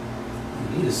second.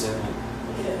 You need a second.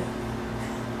 Yeah.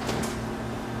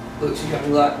 Look, she got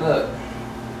me locked up.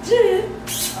 Shit.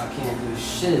 I can't do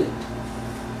shit.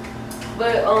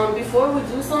 But before we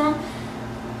do something,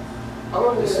 I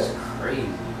wanted This is to. crazy.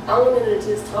 I wanted to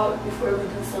just talk before we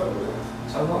do something.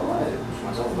 Talk about what? What am I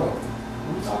talking about?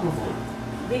 What are you talking about?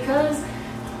 Because,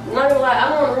 I'm not gonna lie, I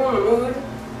don't want to ruin the mood,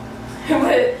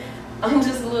 but I'm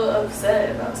just a little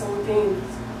upset about some things.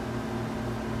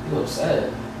 You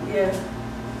upset? Yeah.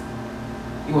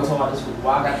 You want to talk about this?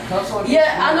 Why I got the cuffs on you?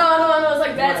 Yeah, I know. It's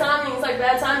like bad timing. It's like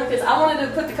bad timing because I wanted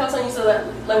to put the cuffs on you so that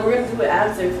like we're gonna do it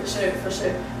after for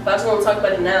sure. But I just want to talk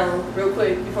about it now, real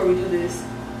quick, before we do this.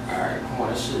 All right, come on,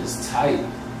 that shit is tight.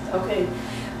 Okay.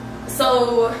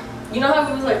 So you know how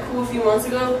we was like cool a few months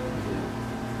ago?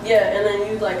 Yeah, and then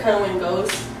you like kind of went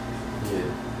ghost. Yeah.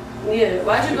 Yeah.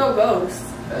 Why'd you go ghost?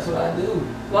 That's what I do.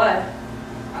 Why?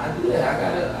 I do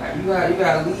that. You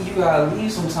gotta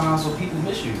leave sometimes so people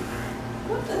miss you.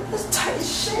 What the? That's tight as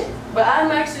shit. But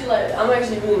I'm actually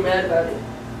really mad about it.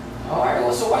 All right,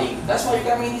 well, so that's why you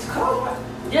got me in these cuffs?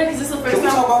 Yeah, because this is the first Can we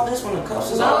time. talk about this when the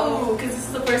cuffs is on? No, because this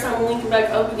is the first time we're linking back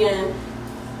up again.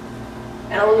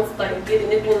 And I want to like get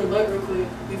nipped in the butt real quick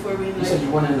before we. You said you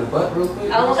wanted in the butt real quick?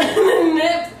 I want to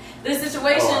nip the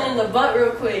situation in the butt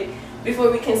real quick before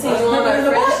we continue on our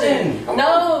friendship.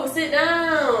 No, sit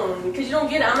down. Because you don't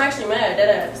get it. I'm actually mad,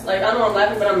 deadass. Like, I know I'm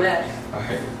laughing, but I'm mad.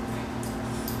 Alright.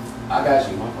 I got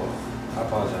you, my fault. I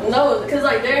apologize. No, because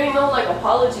like there ain't no like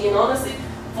apology, and honestly,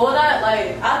 for that,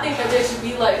 like I think that there should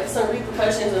be like some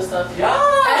repercussions and stuff. Yo!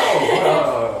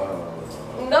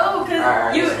 No,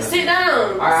 because you sit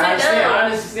down. I Sit down.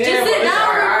 understand. Just sit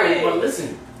down real quick. But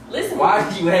listen. Listen. Why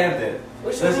do you have that?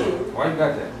 What you Listen, mean? why you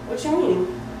got that? What you mean?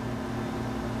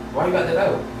 Why you got that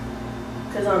out?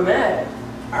 Because I'm mad.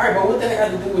 Alright, but what the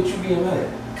heck had to do with you being mad?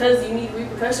 Because you need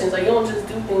repercussions. Like, you don't just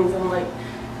do things and like,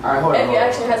 Alright, hold on. every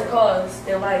action has a cause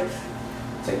in life.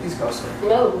 Take these cuffs off.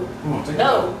 No. Come on, take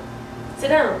No. Sit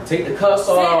down. Take the cuffs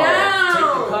Sit off. down. Take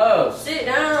the cuffs. Sit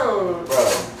down.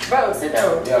 Bro, sit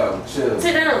down. Yo, chill.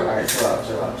 Sit down. Alright, chill out.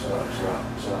 You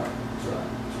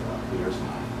hurt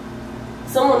somebody.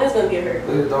 Someone is going to get hurt.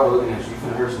 Look at the dog looking at you. You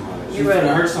finna hurt somebody. You're right.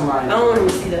 finna hurt somebody. I don't want him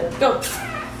to see that. Go.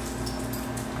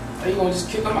 Are you gonna just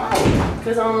kick him out?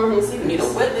 Because I don't want him to see this. You need a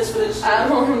witness for this shit. I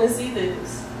don't want him to see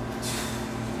this.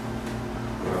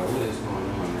 Bro, what is going on,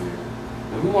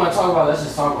 man? If we want to talk about it, let's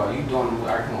just talk about it. You doing it.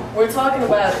 Alright, come on. We're talking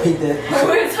about it.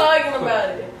 We're talking about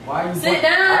it. Why are you Sit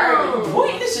down. Alright, you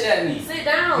pointing this shit at me. Sit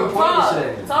down. You pointing this shit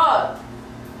at me. Talk.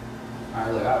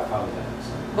 Alright, look, I apologize.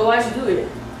 But why'd you do it?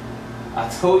 I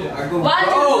told you I go Why'd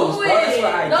you ghost, do bro. That's it?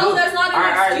 what I No, do. that's not an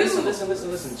Alright, excuse.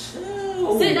 listen.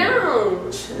 Chill. Sit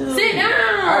down. Chill. Sit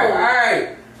down.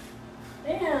 Alright.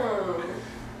 Damn.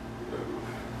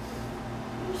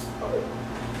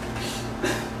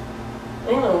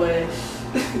 Ain't no way.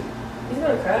 He's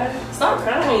gonna cry. Stop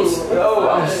crying. Yo,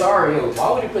 I'm sorry. Yo,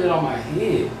 why would you put it on my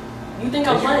head? You think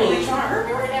I'm playing? You really trying to hurt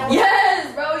me right now?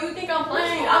 Yes, bro. You think I'm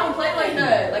playing? I don't play like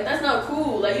that. Like, that's not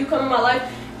cool. Like, you come in my life,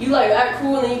 you like act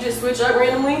cool, and then you just switch up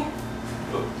randomly.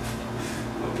 I'm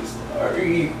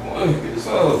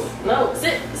sorry. No,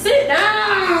 sit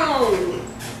down.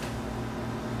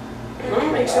 Let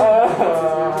me make sure.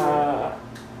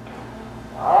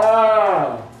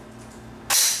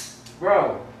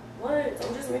 Bro, What?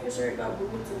 I'm just making sure it got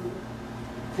booed to me.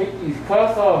 take these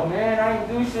cuffs off, man. I ain't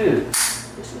do shit.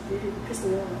 Yes, you did. You pissed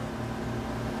me off.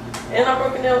 And I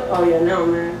broke it down. Oh yeah, no,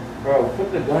 man. Bro,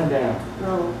 put the gun down.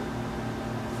 No.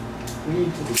 We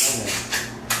need to put the gun down.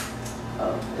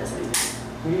 Oh, that's how you do it.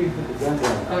 We need to put the gun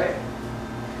down. Okay.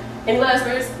 Any last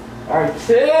words? Alright,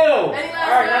 chill. Any last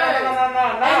Alright, words? no.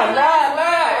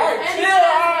 Alright, chill.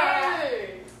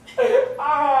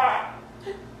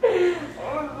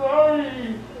 I'm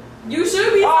sorry. You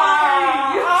should be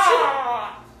sorry. You should.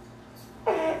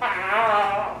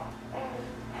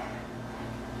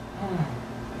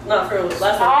 Not for real.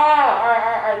 Last one.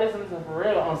 Alright, listen, for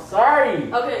real. I'm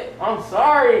sorry. Okay. I'm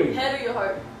sorry. Head or your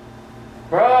heart?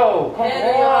 Bro, come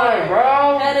Head or your heart? on,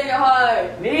 bro. Head or your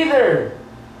heart? Neither.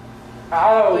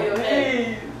 Oh, Or your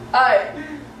head? please. Alright.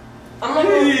 I'm not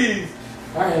gonna, Please.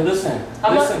 Alright, listen.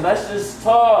 I'm not- Listen, let's just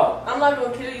talk. I'm not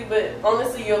gonna kill you, but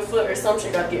honestly, your foot or some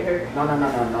shit got to get hurt. No.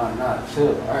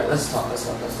 Chill. Alright, let's talk.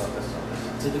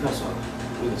 Take the cuffs off.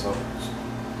 We can talk.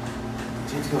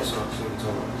 Take the cuffs off so we can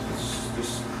talk about this. This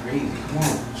is crazy. Come on,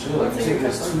 chill. Let's You're take taking the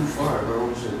this cuffs too far, bro.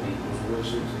 What should be? Real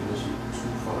shit. Taking this shit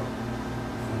too far.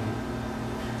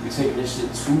 You're taking this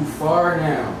shit too far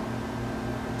now.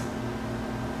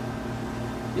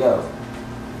 Yo.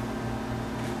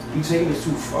 You taking this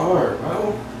too far,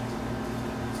 bro.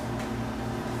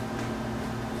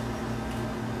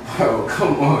 Bro,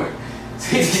 come on.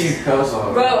 Take these cuffs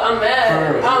off. Bro, I'm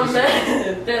mad. Bro, I'm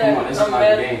mad. Come on, this is not a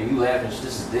game. You laughing.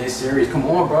 This is dead serious. Come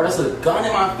on, bro. That's a gun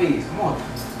in my face. Come on.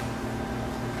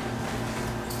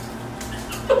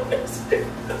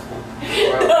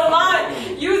 Come on.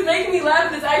 You was making me laugh.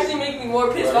 This actually making me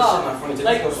more pissed off.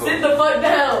 Like, sit the fuck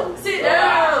down. Sit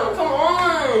down. Come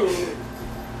on.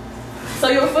 So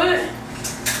your foot?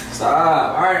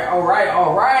 Stop. All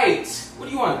right. What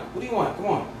do you want? Come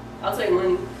on. I'll take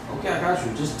money. Okay, I got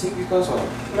you. Just take these cuffs off.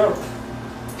 No.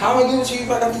 How am I giving it to you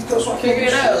if I got these cuffs off? Figure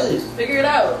it out. Figure it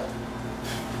out.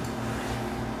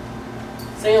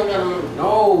 Say you don't got money.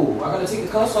 No, I gotta take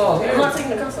the cuffs off. I'm not taking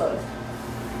the cuffs off.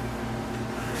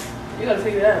 You gotta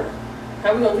figure it out.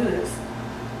 How we gonna do this?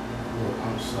 Look,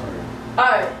 I'm sorry.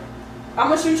 Alright. I'm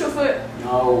gonna shoot your foot.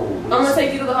 No. I'm gonna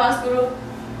take you to the hospital.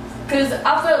 Cause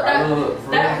I felt that Look,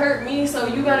 that hurt me, so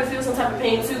you gotta feel some type of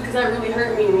pain too, cause that really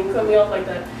hurt me when you cut me off like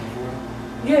that.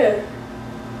 Yeah.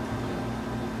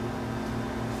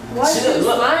 Why are you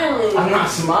smiling? I'm not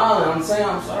smiling. I'm saying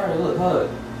I'm sorry. Look, hug.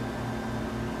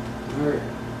 Alright.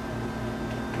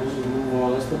 Let's just move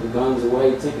on. Let's put the guns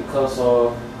away. Take the cuffs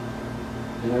off.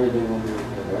 And everything gonna be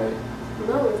okay, right?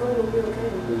 No, it's not gonna be okay.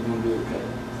 It's gonna be okay.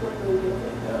 It's not gonna be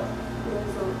okay. Yeah. No,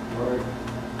 it's not. Alright.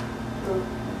 No.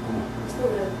 Come on. It's still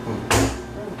there. Come on.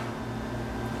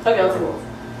 Okay, I'll take off.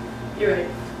 You're ready.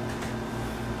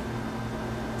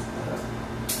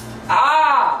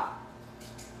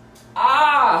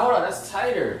 Hold on, that's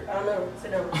tighter. I don't know.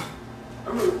 Sit down.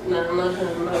 I'm not done. I'm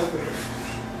not over it.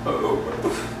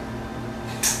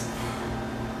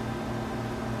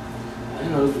 I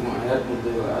didn't know this was gonna happen,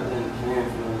 dude. I didn't plan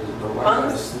for this, bro. Why you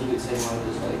gotta sneak attack like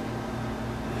this? Like,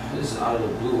 this is out of the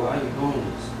blue. Why are you doing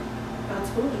this? I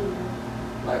told you.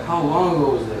 Like, how long ago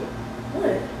was that?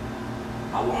 What?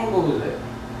 How long ago was that?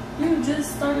 You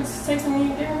just started texting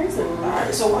me again recently.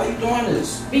 Alright, so why are you doing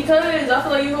this? Because I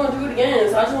feel like you're gonna do it again.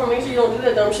 So I just wanna make sure you don't do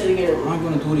that dumb shit again. I'm not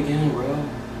gonna do it again, bro.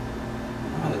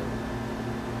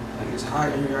 Like, it's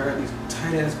hot in here. I got these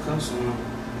tight ass cuffs on.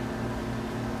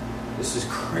 This is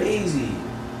crazy.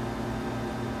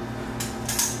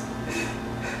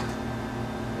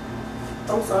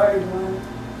 I'm sorry, Dwayne.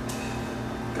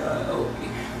 God help me.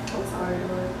 I'm sorry,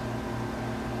 Dwayne.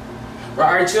 Bro,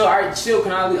 alright, chill.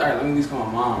 Can I at least, alright, let me at least call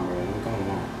my mom, bro.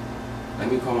 Let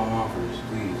me call my mom first,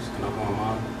 please. Can I call my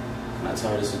mom? Can I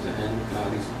tell her this at the end? Can I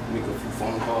at least make a few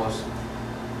phone calls?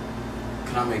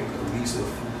 Can I make at least a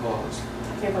few calls? I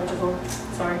can't find your phone.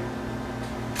 Sorry.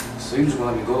 So you just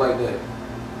gonna let me go like that?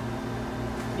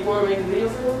 You wanna make a video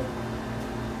for them?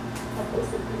 I'll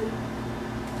post it for you.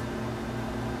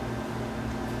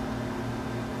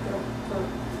 Go.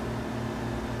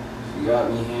 You got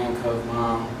me handcuffed,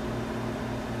 mom.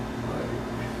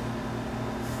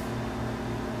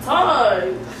 Todd!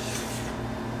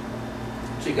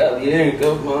 She got me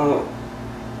handcuffed, mom.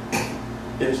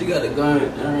 Yeah, she got a gun.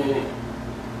 Alright.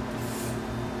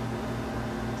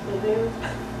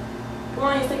 Come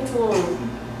on, you take too long.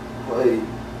 Wait.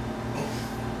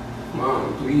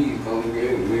 Mom, please come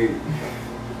get me.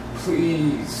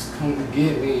 Please come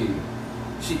get me.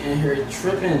 She in here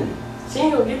tripping. She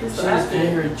ain't gonna get this She's after. in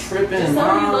here tripping, just tell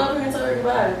mom. her you love her and tell her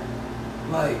goodbye.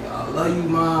 Like, I love you,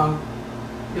 mom.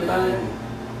 Goodbye.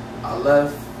 I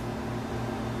left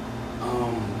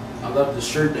the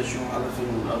shirt that I left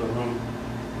in the other room,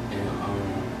 and I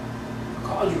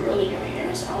called you earlier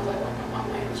here, so I was like, what, my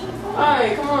mom was on the phone.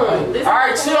 Alright, come on.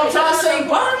 Alright, chill, I'm trying to say bye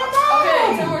to my mom.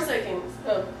 Okay, 10 more seconds.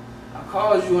 Go. I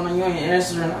called you and you ain't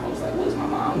answering, and I was like, what is my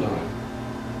mom doing?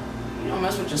 You don't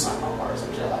mess with your son no more or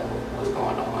some shit, like, what's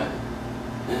going on?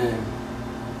 And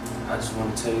I just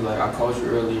want to tell you, like, I called you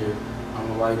earlier, I don't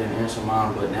know why you didn't answer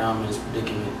mom, but now I'm in this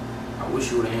predicament. I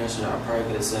wish you would have answered. I probably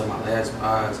could have said my last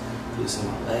eyes, could have said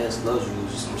my last love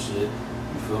yous or some shit.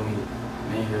 You feel me?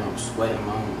 I'm in here, I'm sweating,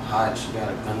 mom, I'm hot. She got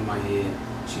a gun in my head.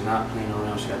 She not playing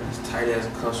around. She got these tight ass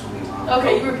cuffs on me, mom.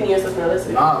 Okay, you repeating yourself now. That's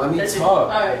it. Nah, let me talk.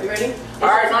 Alright, you ready?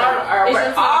 Alright.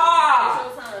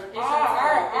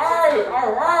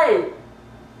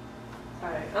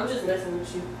 Alright, I'm just messing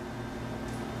with you.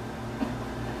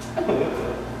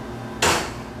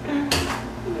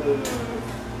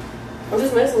 I'm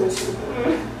just messing with you.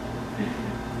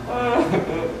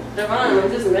 Devon, I'm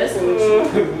just messing with you.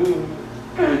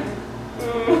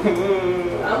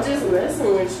 I'm just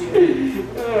messing with you.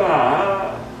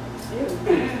 I'm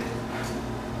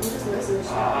just messing with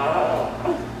you.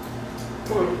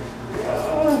 Come on.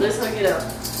 Let's hug it out.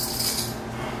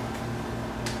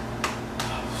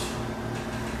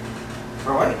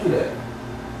 Bro, why you do that?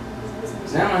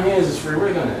 Now my hands is free. Where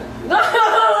you going at? No!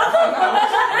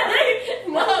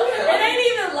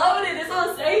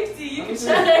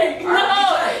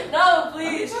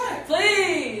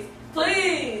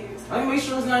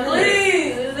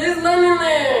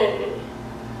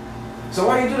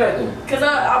 that then? Cause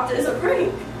it's a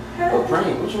prank. Oh,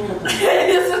 prank? What you mean a prank?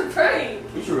 It's a prank.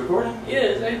 What you recording?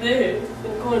 Yes, right there in the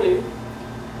corner.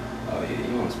 Oh yeah,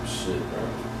 you want some shit, bro.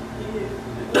 Yeah.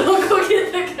 Don't go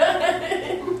get the gun.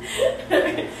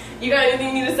 You got anything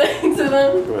you need to say to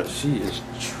them? Bro, she is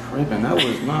tripping. That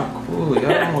was not cool.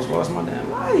 Y'all almost lost my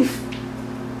damn life.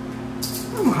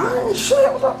 I'm high and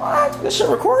shit. What the fuck? This shit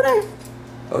recording?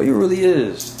 Oh, you really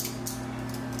is.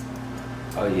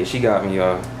 Oh yeah, she got me,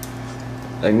 y'all.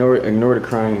 Ignore the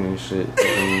crying and shit.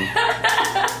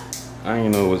 I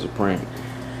didn't know it was a prank.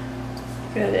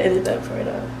 You gotta edit that part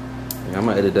out. Yeah, I'm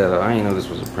gonna edit that out. I didn't know this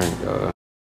was a prank, y'all.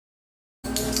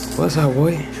 What's up,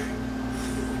 boy?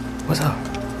 What's up?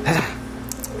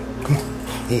 Come on.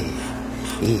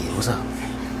 Yeah, what's up?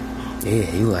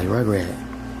 Yeah, you like Rugrat.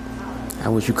 I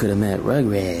wish you could have met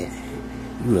Rugrat.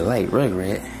 You would like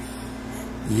Rugrat.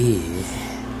 Yeah.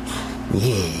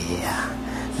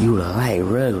 You would have liked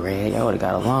Rugrat. Y'all would have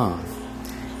got along.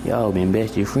 Y'all been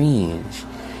best of friends.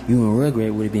 You and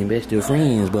Rugrat would have been best of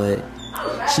friends, but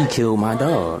she killed my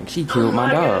dog. She killed my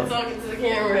dog. I'm not good at talking to the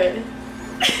camera.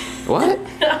 What?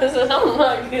 I said, I'm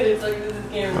not good at talking to the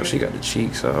camera. Oh, she got the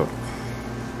cheeks out.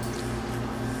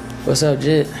 What's up,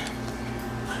 Jit?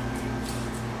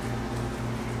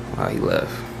 Oh, he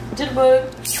left. Jitterbug.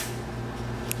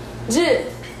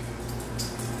 Jit.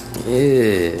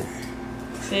 Yeah.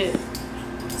 Sit.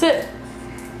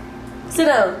 Sit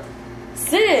down.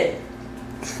 Sit.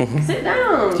 Sit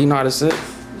down. He know how to sit?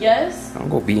 Yes. I'm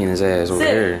gonna beating his ass over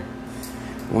here.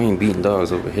 We ain't beating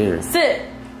dogs over here. Sit.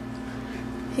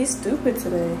 He's stupid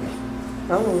today. I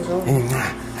don't know what's wrong.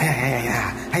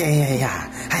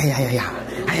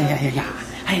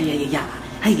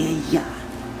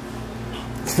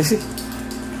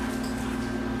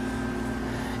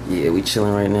 Yeah, we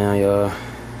chilling right now, y'all.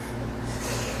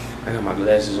 I got my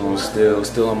glasses on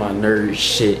still on my nerd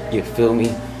shit, you feel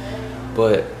me?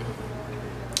 But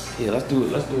yeah, let's do a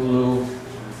little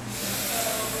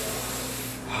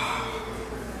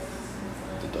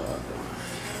the dog.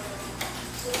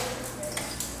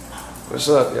 What's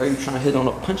up, y'all? You trying to hit on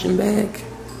a punching bag?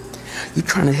 You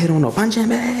trying to hit on a punching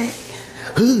bag?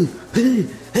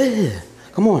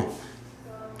 Come on.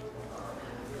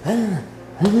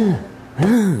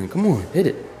 Come on, hit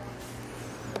it.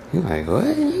 You're like,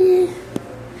 what?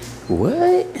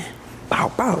 What? Bow,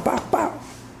 bow, bow, bow.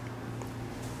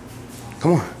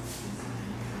 Come on.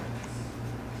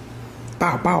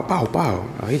 Bow, bow, bow, bow.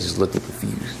 Oh, he's just looking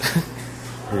confused.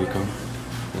 Here he come.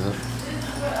 Yep.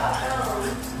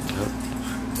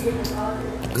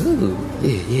 Ooh,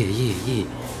 yeah.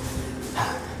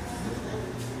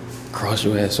 Cross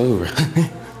your ass over.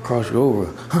 Cross you over.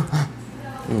 I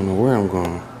don't know where I'm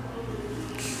going.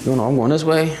 You don't know I'm going this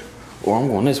way or I'm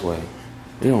going this way.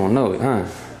 You don't know it, huh?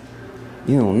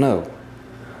 You don't know.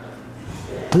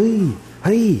 Hey.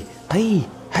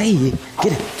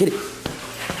 Get it.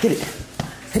 Hit it.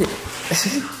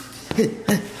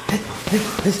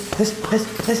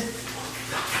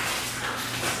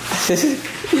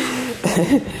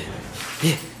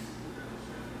 Yeah.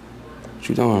 What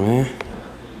you doing, man?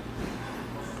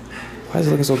 Why is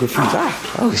he looking so confused?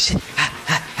 Oh shit.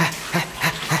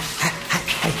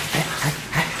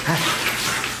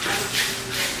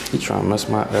 He trying to mess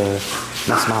my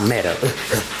mat up.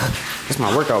 That's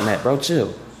my workout mat, bro.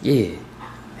 Chill. Yeah.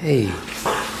 Hey.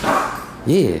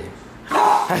 Yeah.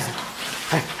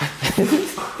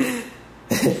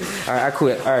 Alright, I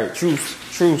quit. Alright, truce.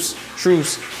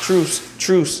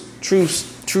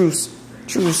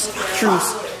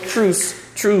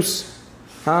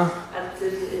 Huh?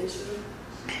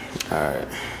 Alright.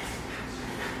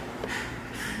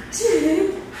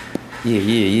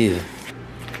 Yeah.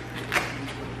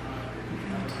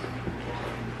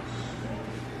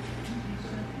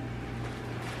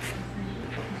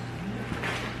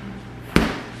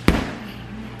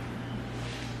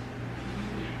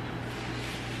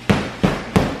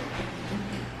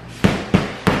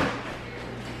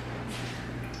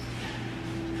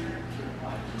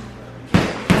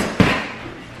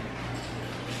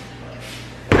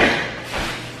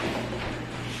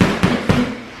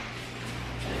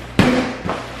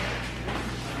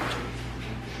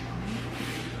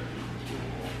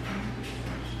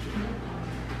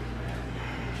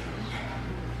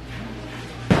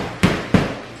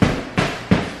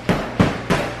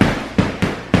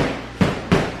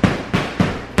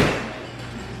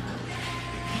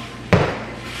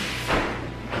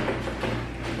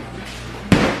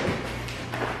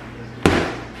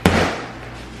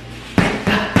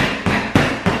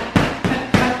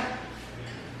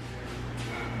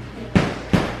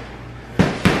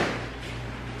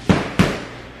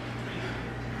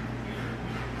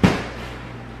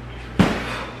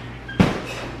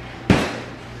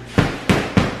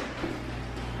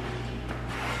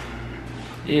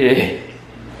 Yeah.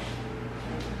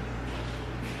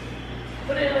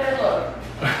 Put it in the headlock.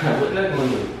 What that gonna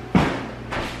do?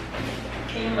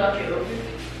 Can you knock it over?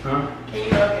 Huh? Can you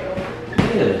knock it over?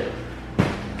 Yeah.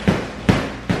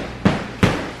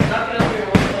 Knock it over in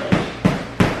one punch.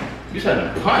 You said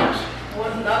a punch?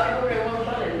 One knock it over in one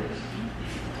punch.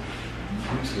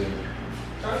 I'm scared.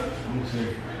 Huh? I'm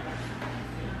scared.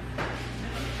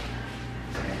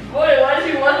 Boy, why did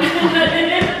you want to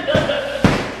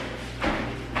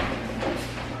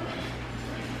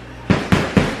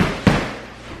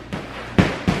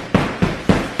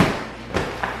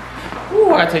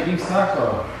Ooh, I take these socks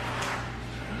off.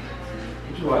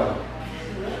 What you want?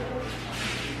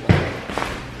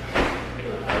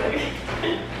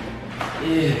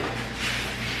 Yeah.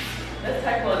 That's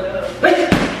taekwondo.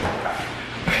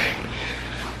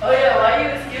 Oh yeah, why you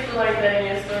skipping like that in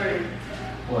your story?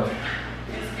 What?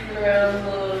 You skipping around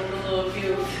the little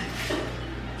field.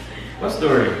 What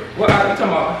story? What are you talking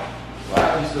about? What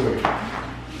are you story?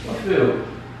 What field?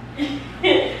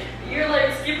 You're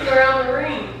like skipping around the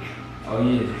ring. Oh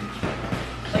yeah.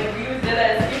 Like you was dead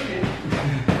at skipping.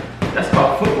 That's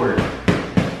called footwork.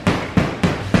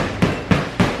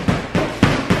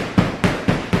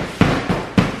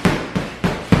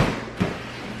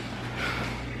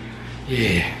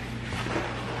 Yeah.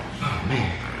 Oh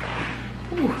man.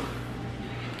 Whew.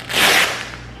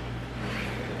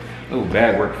 Oh,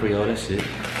 bad work for y'all. That's it.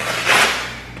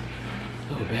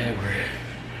 Oh, bad work.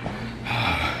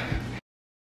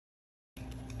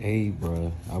 Hey,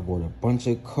 bruh, I bought a bunch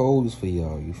of codes for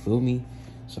y'all, you feel me?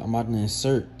 So I'm about to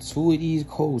insert 2 of these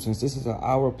codes. Since this is an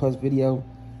hour-plus video,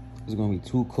 there's gonna be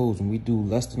 2 codes. When we do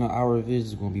less than an hour vids,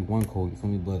 it's gonna be 1 code, you feel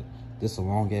me? But this a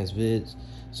long-ass vids,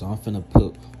 so I'm finna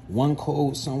put 1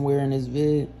 code somewhere in this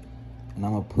vid, and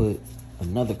I'm gonna put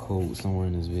another code somewhere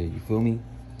in this vid, you feel me?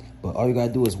 But all you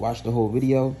gotta do is watch the whole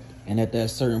video, and at that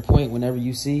certain point, whenever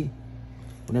you see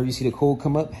the code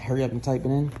come up, hurry up and type it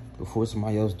in before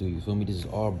somebody else do, you feel me? This is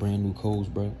all brand new codes,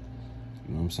 bro. You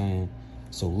know what I'm saying?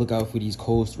 So look out for these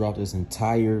codes throughout this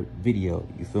entire video,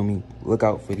 you feel me? Look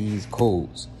out for these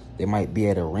codes. They might be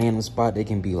at a random spot. They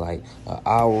can be like an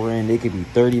hour in. They could be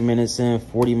 30 minutes in,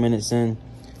 40 minutes in.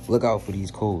 Look out for these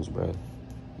codes, bro.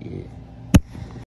 Yeah.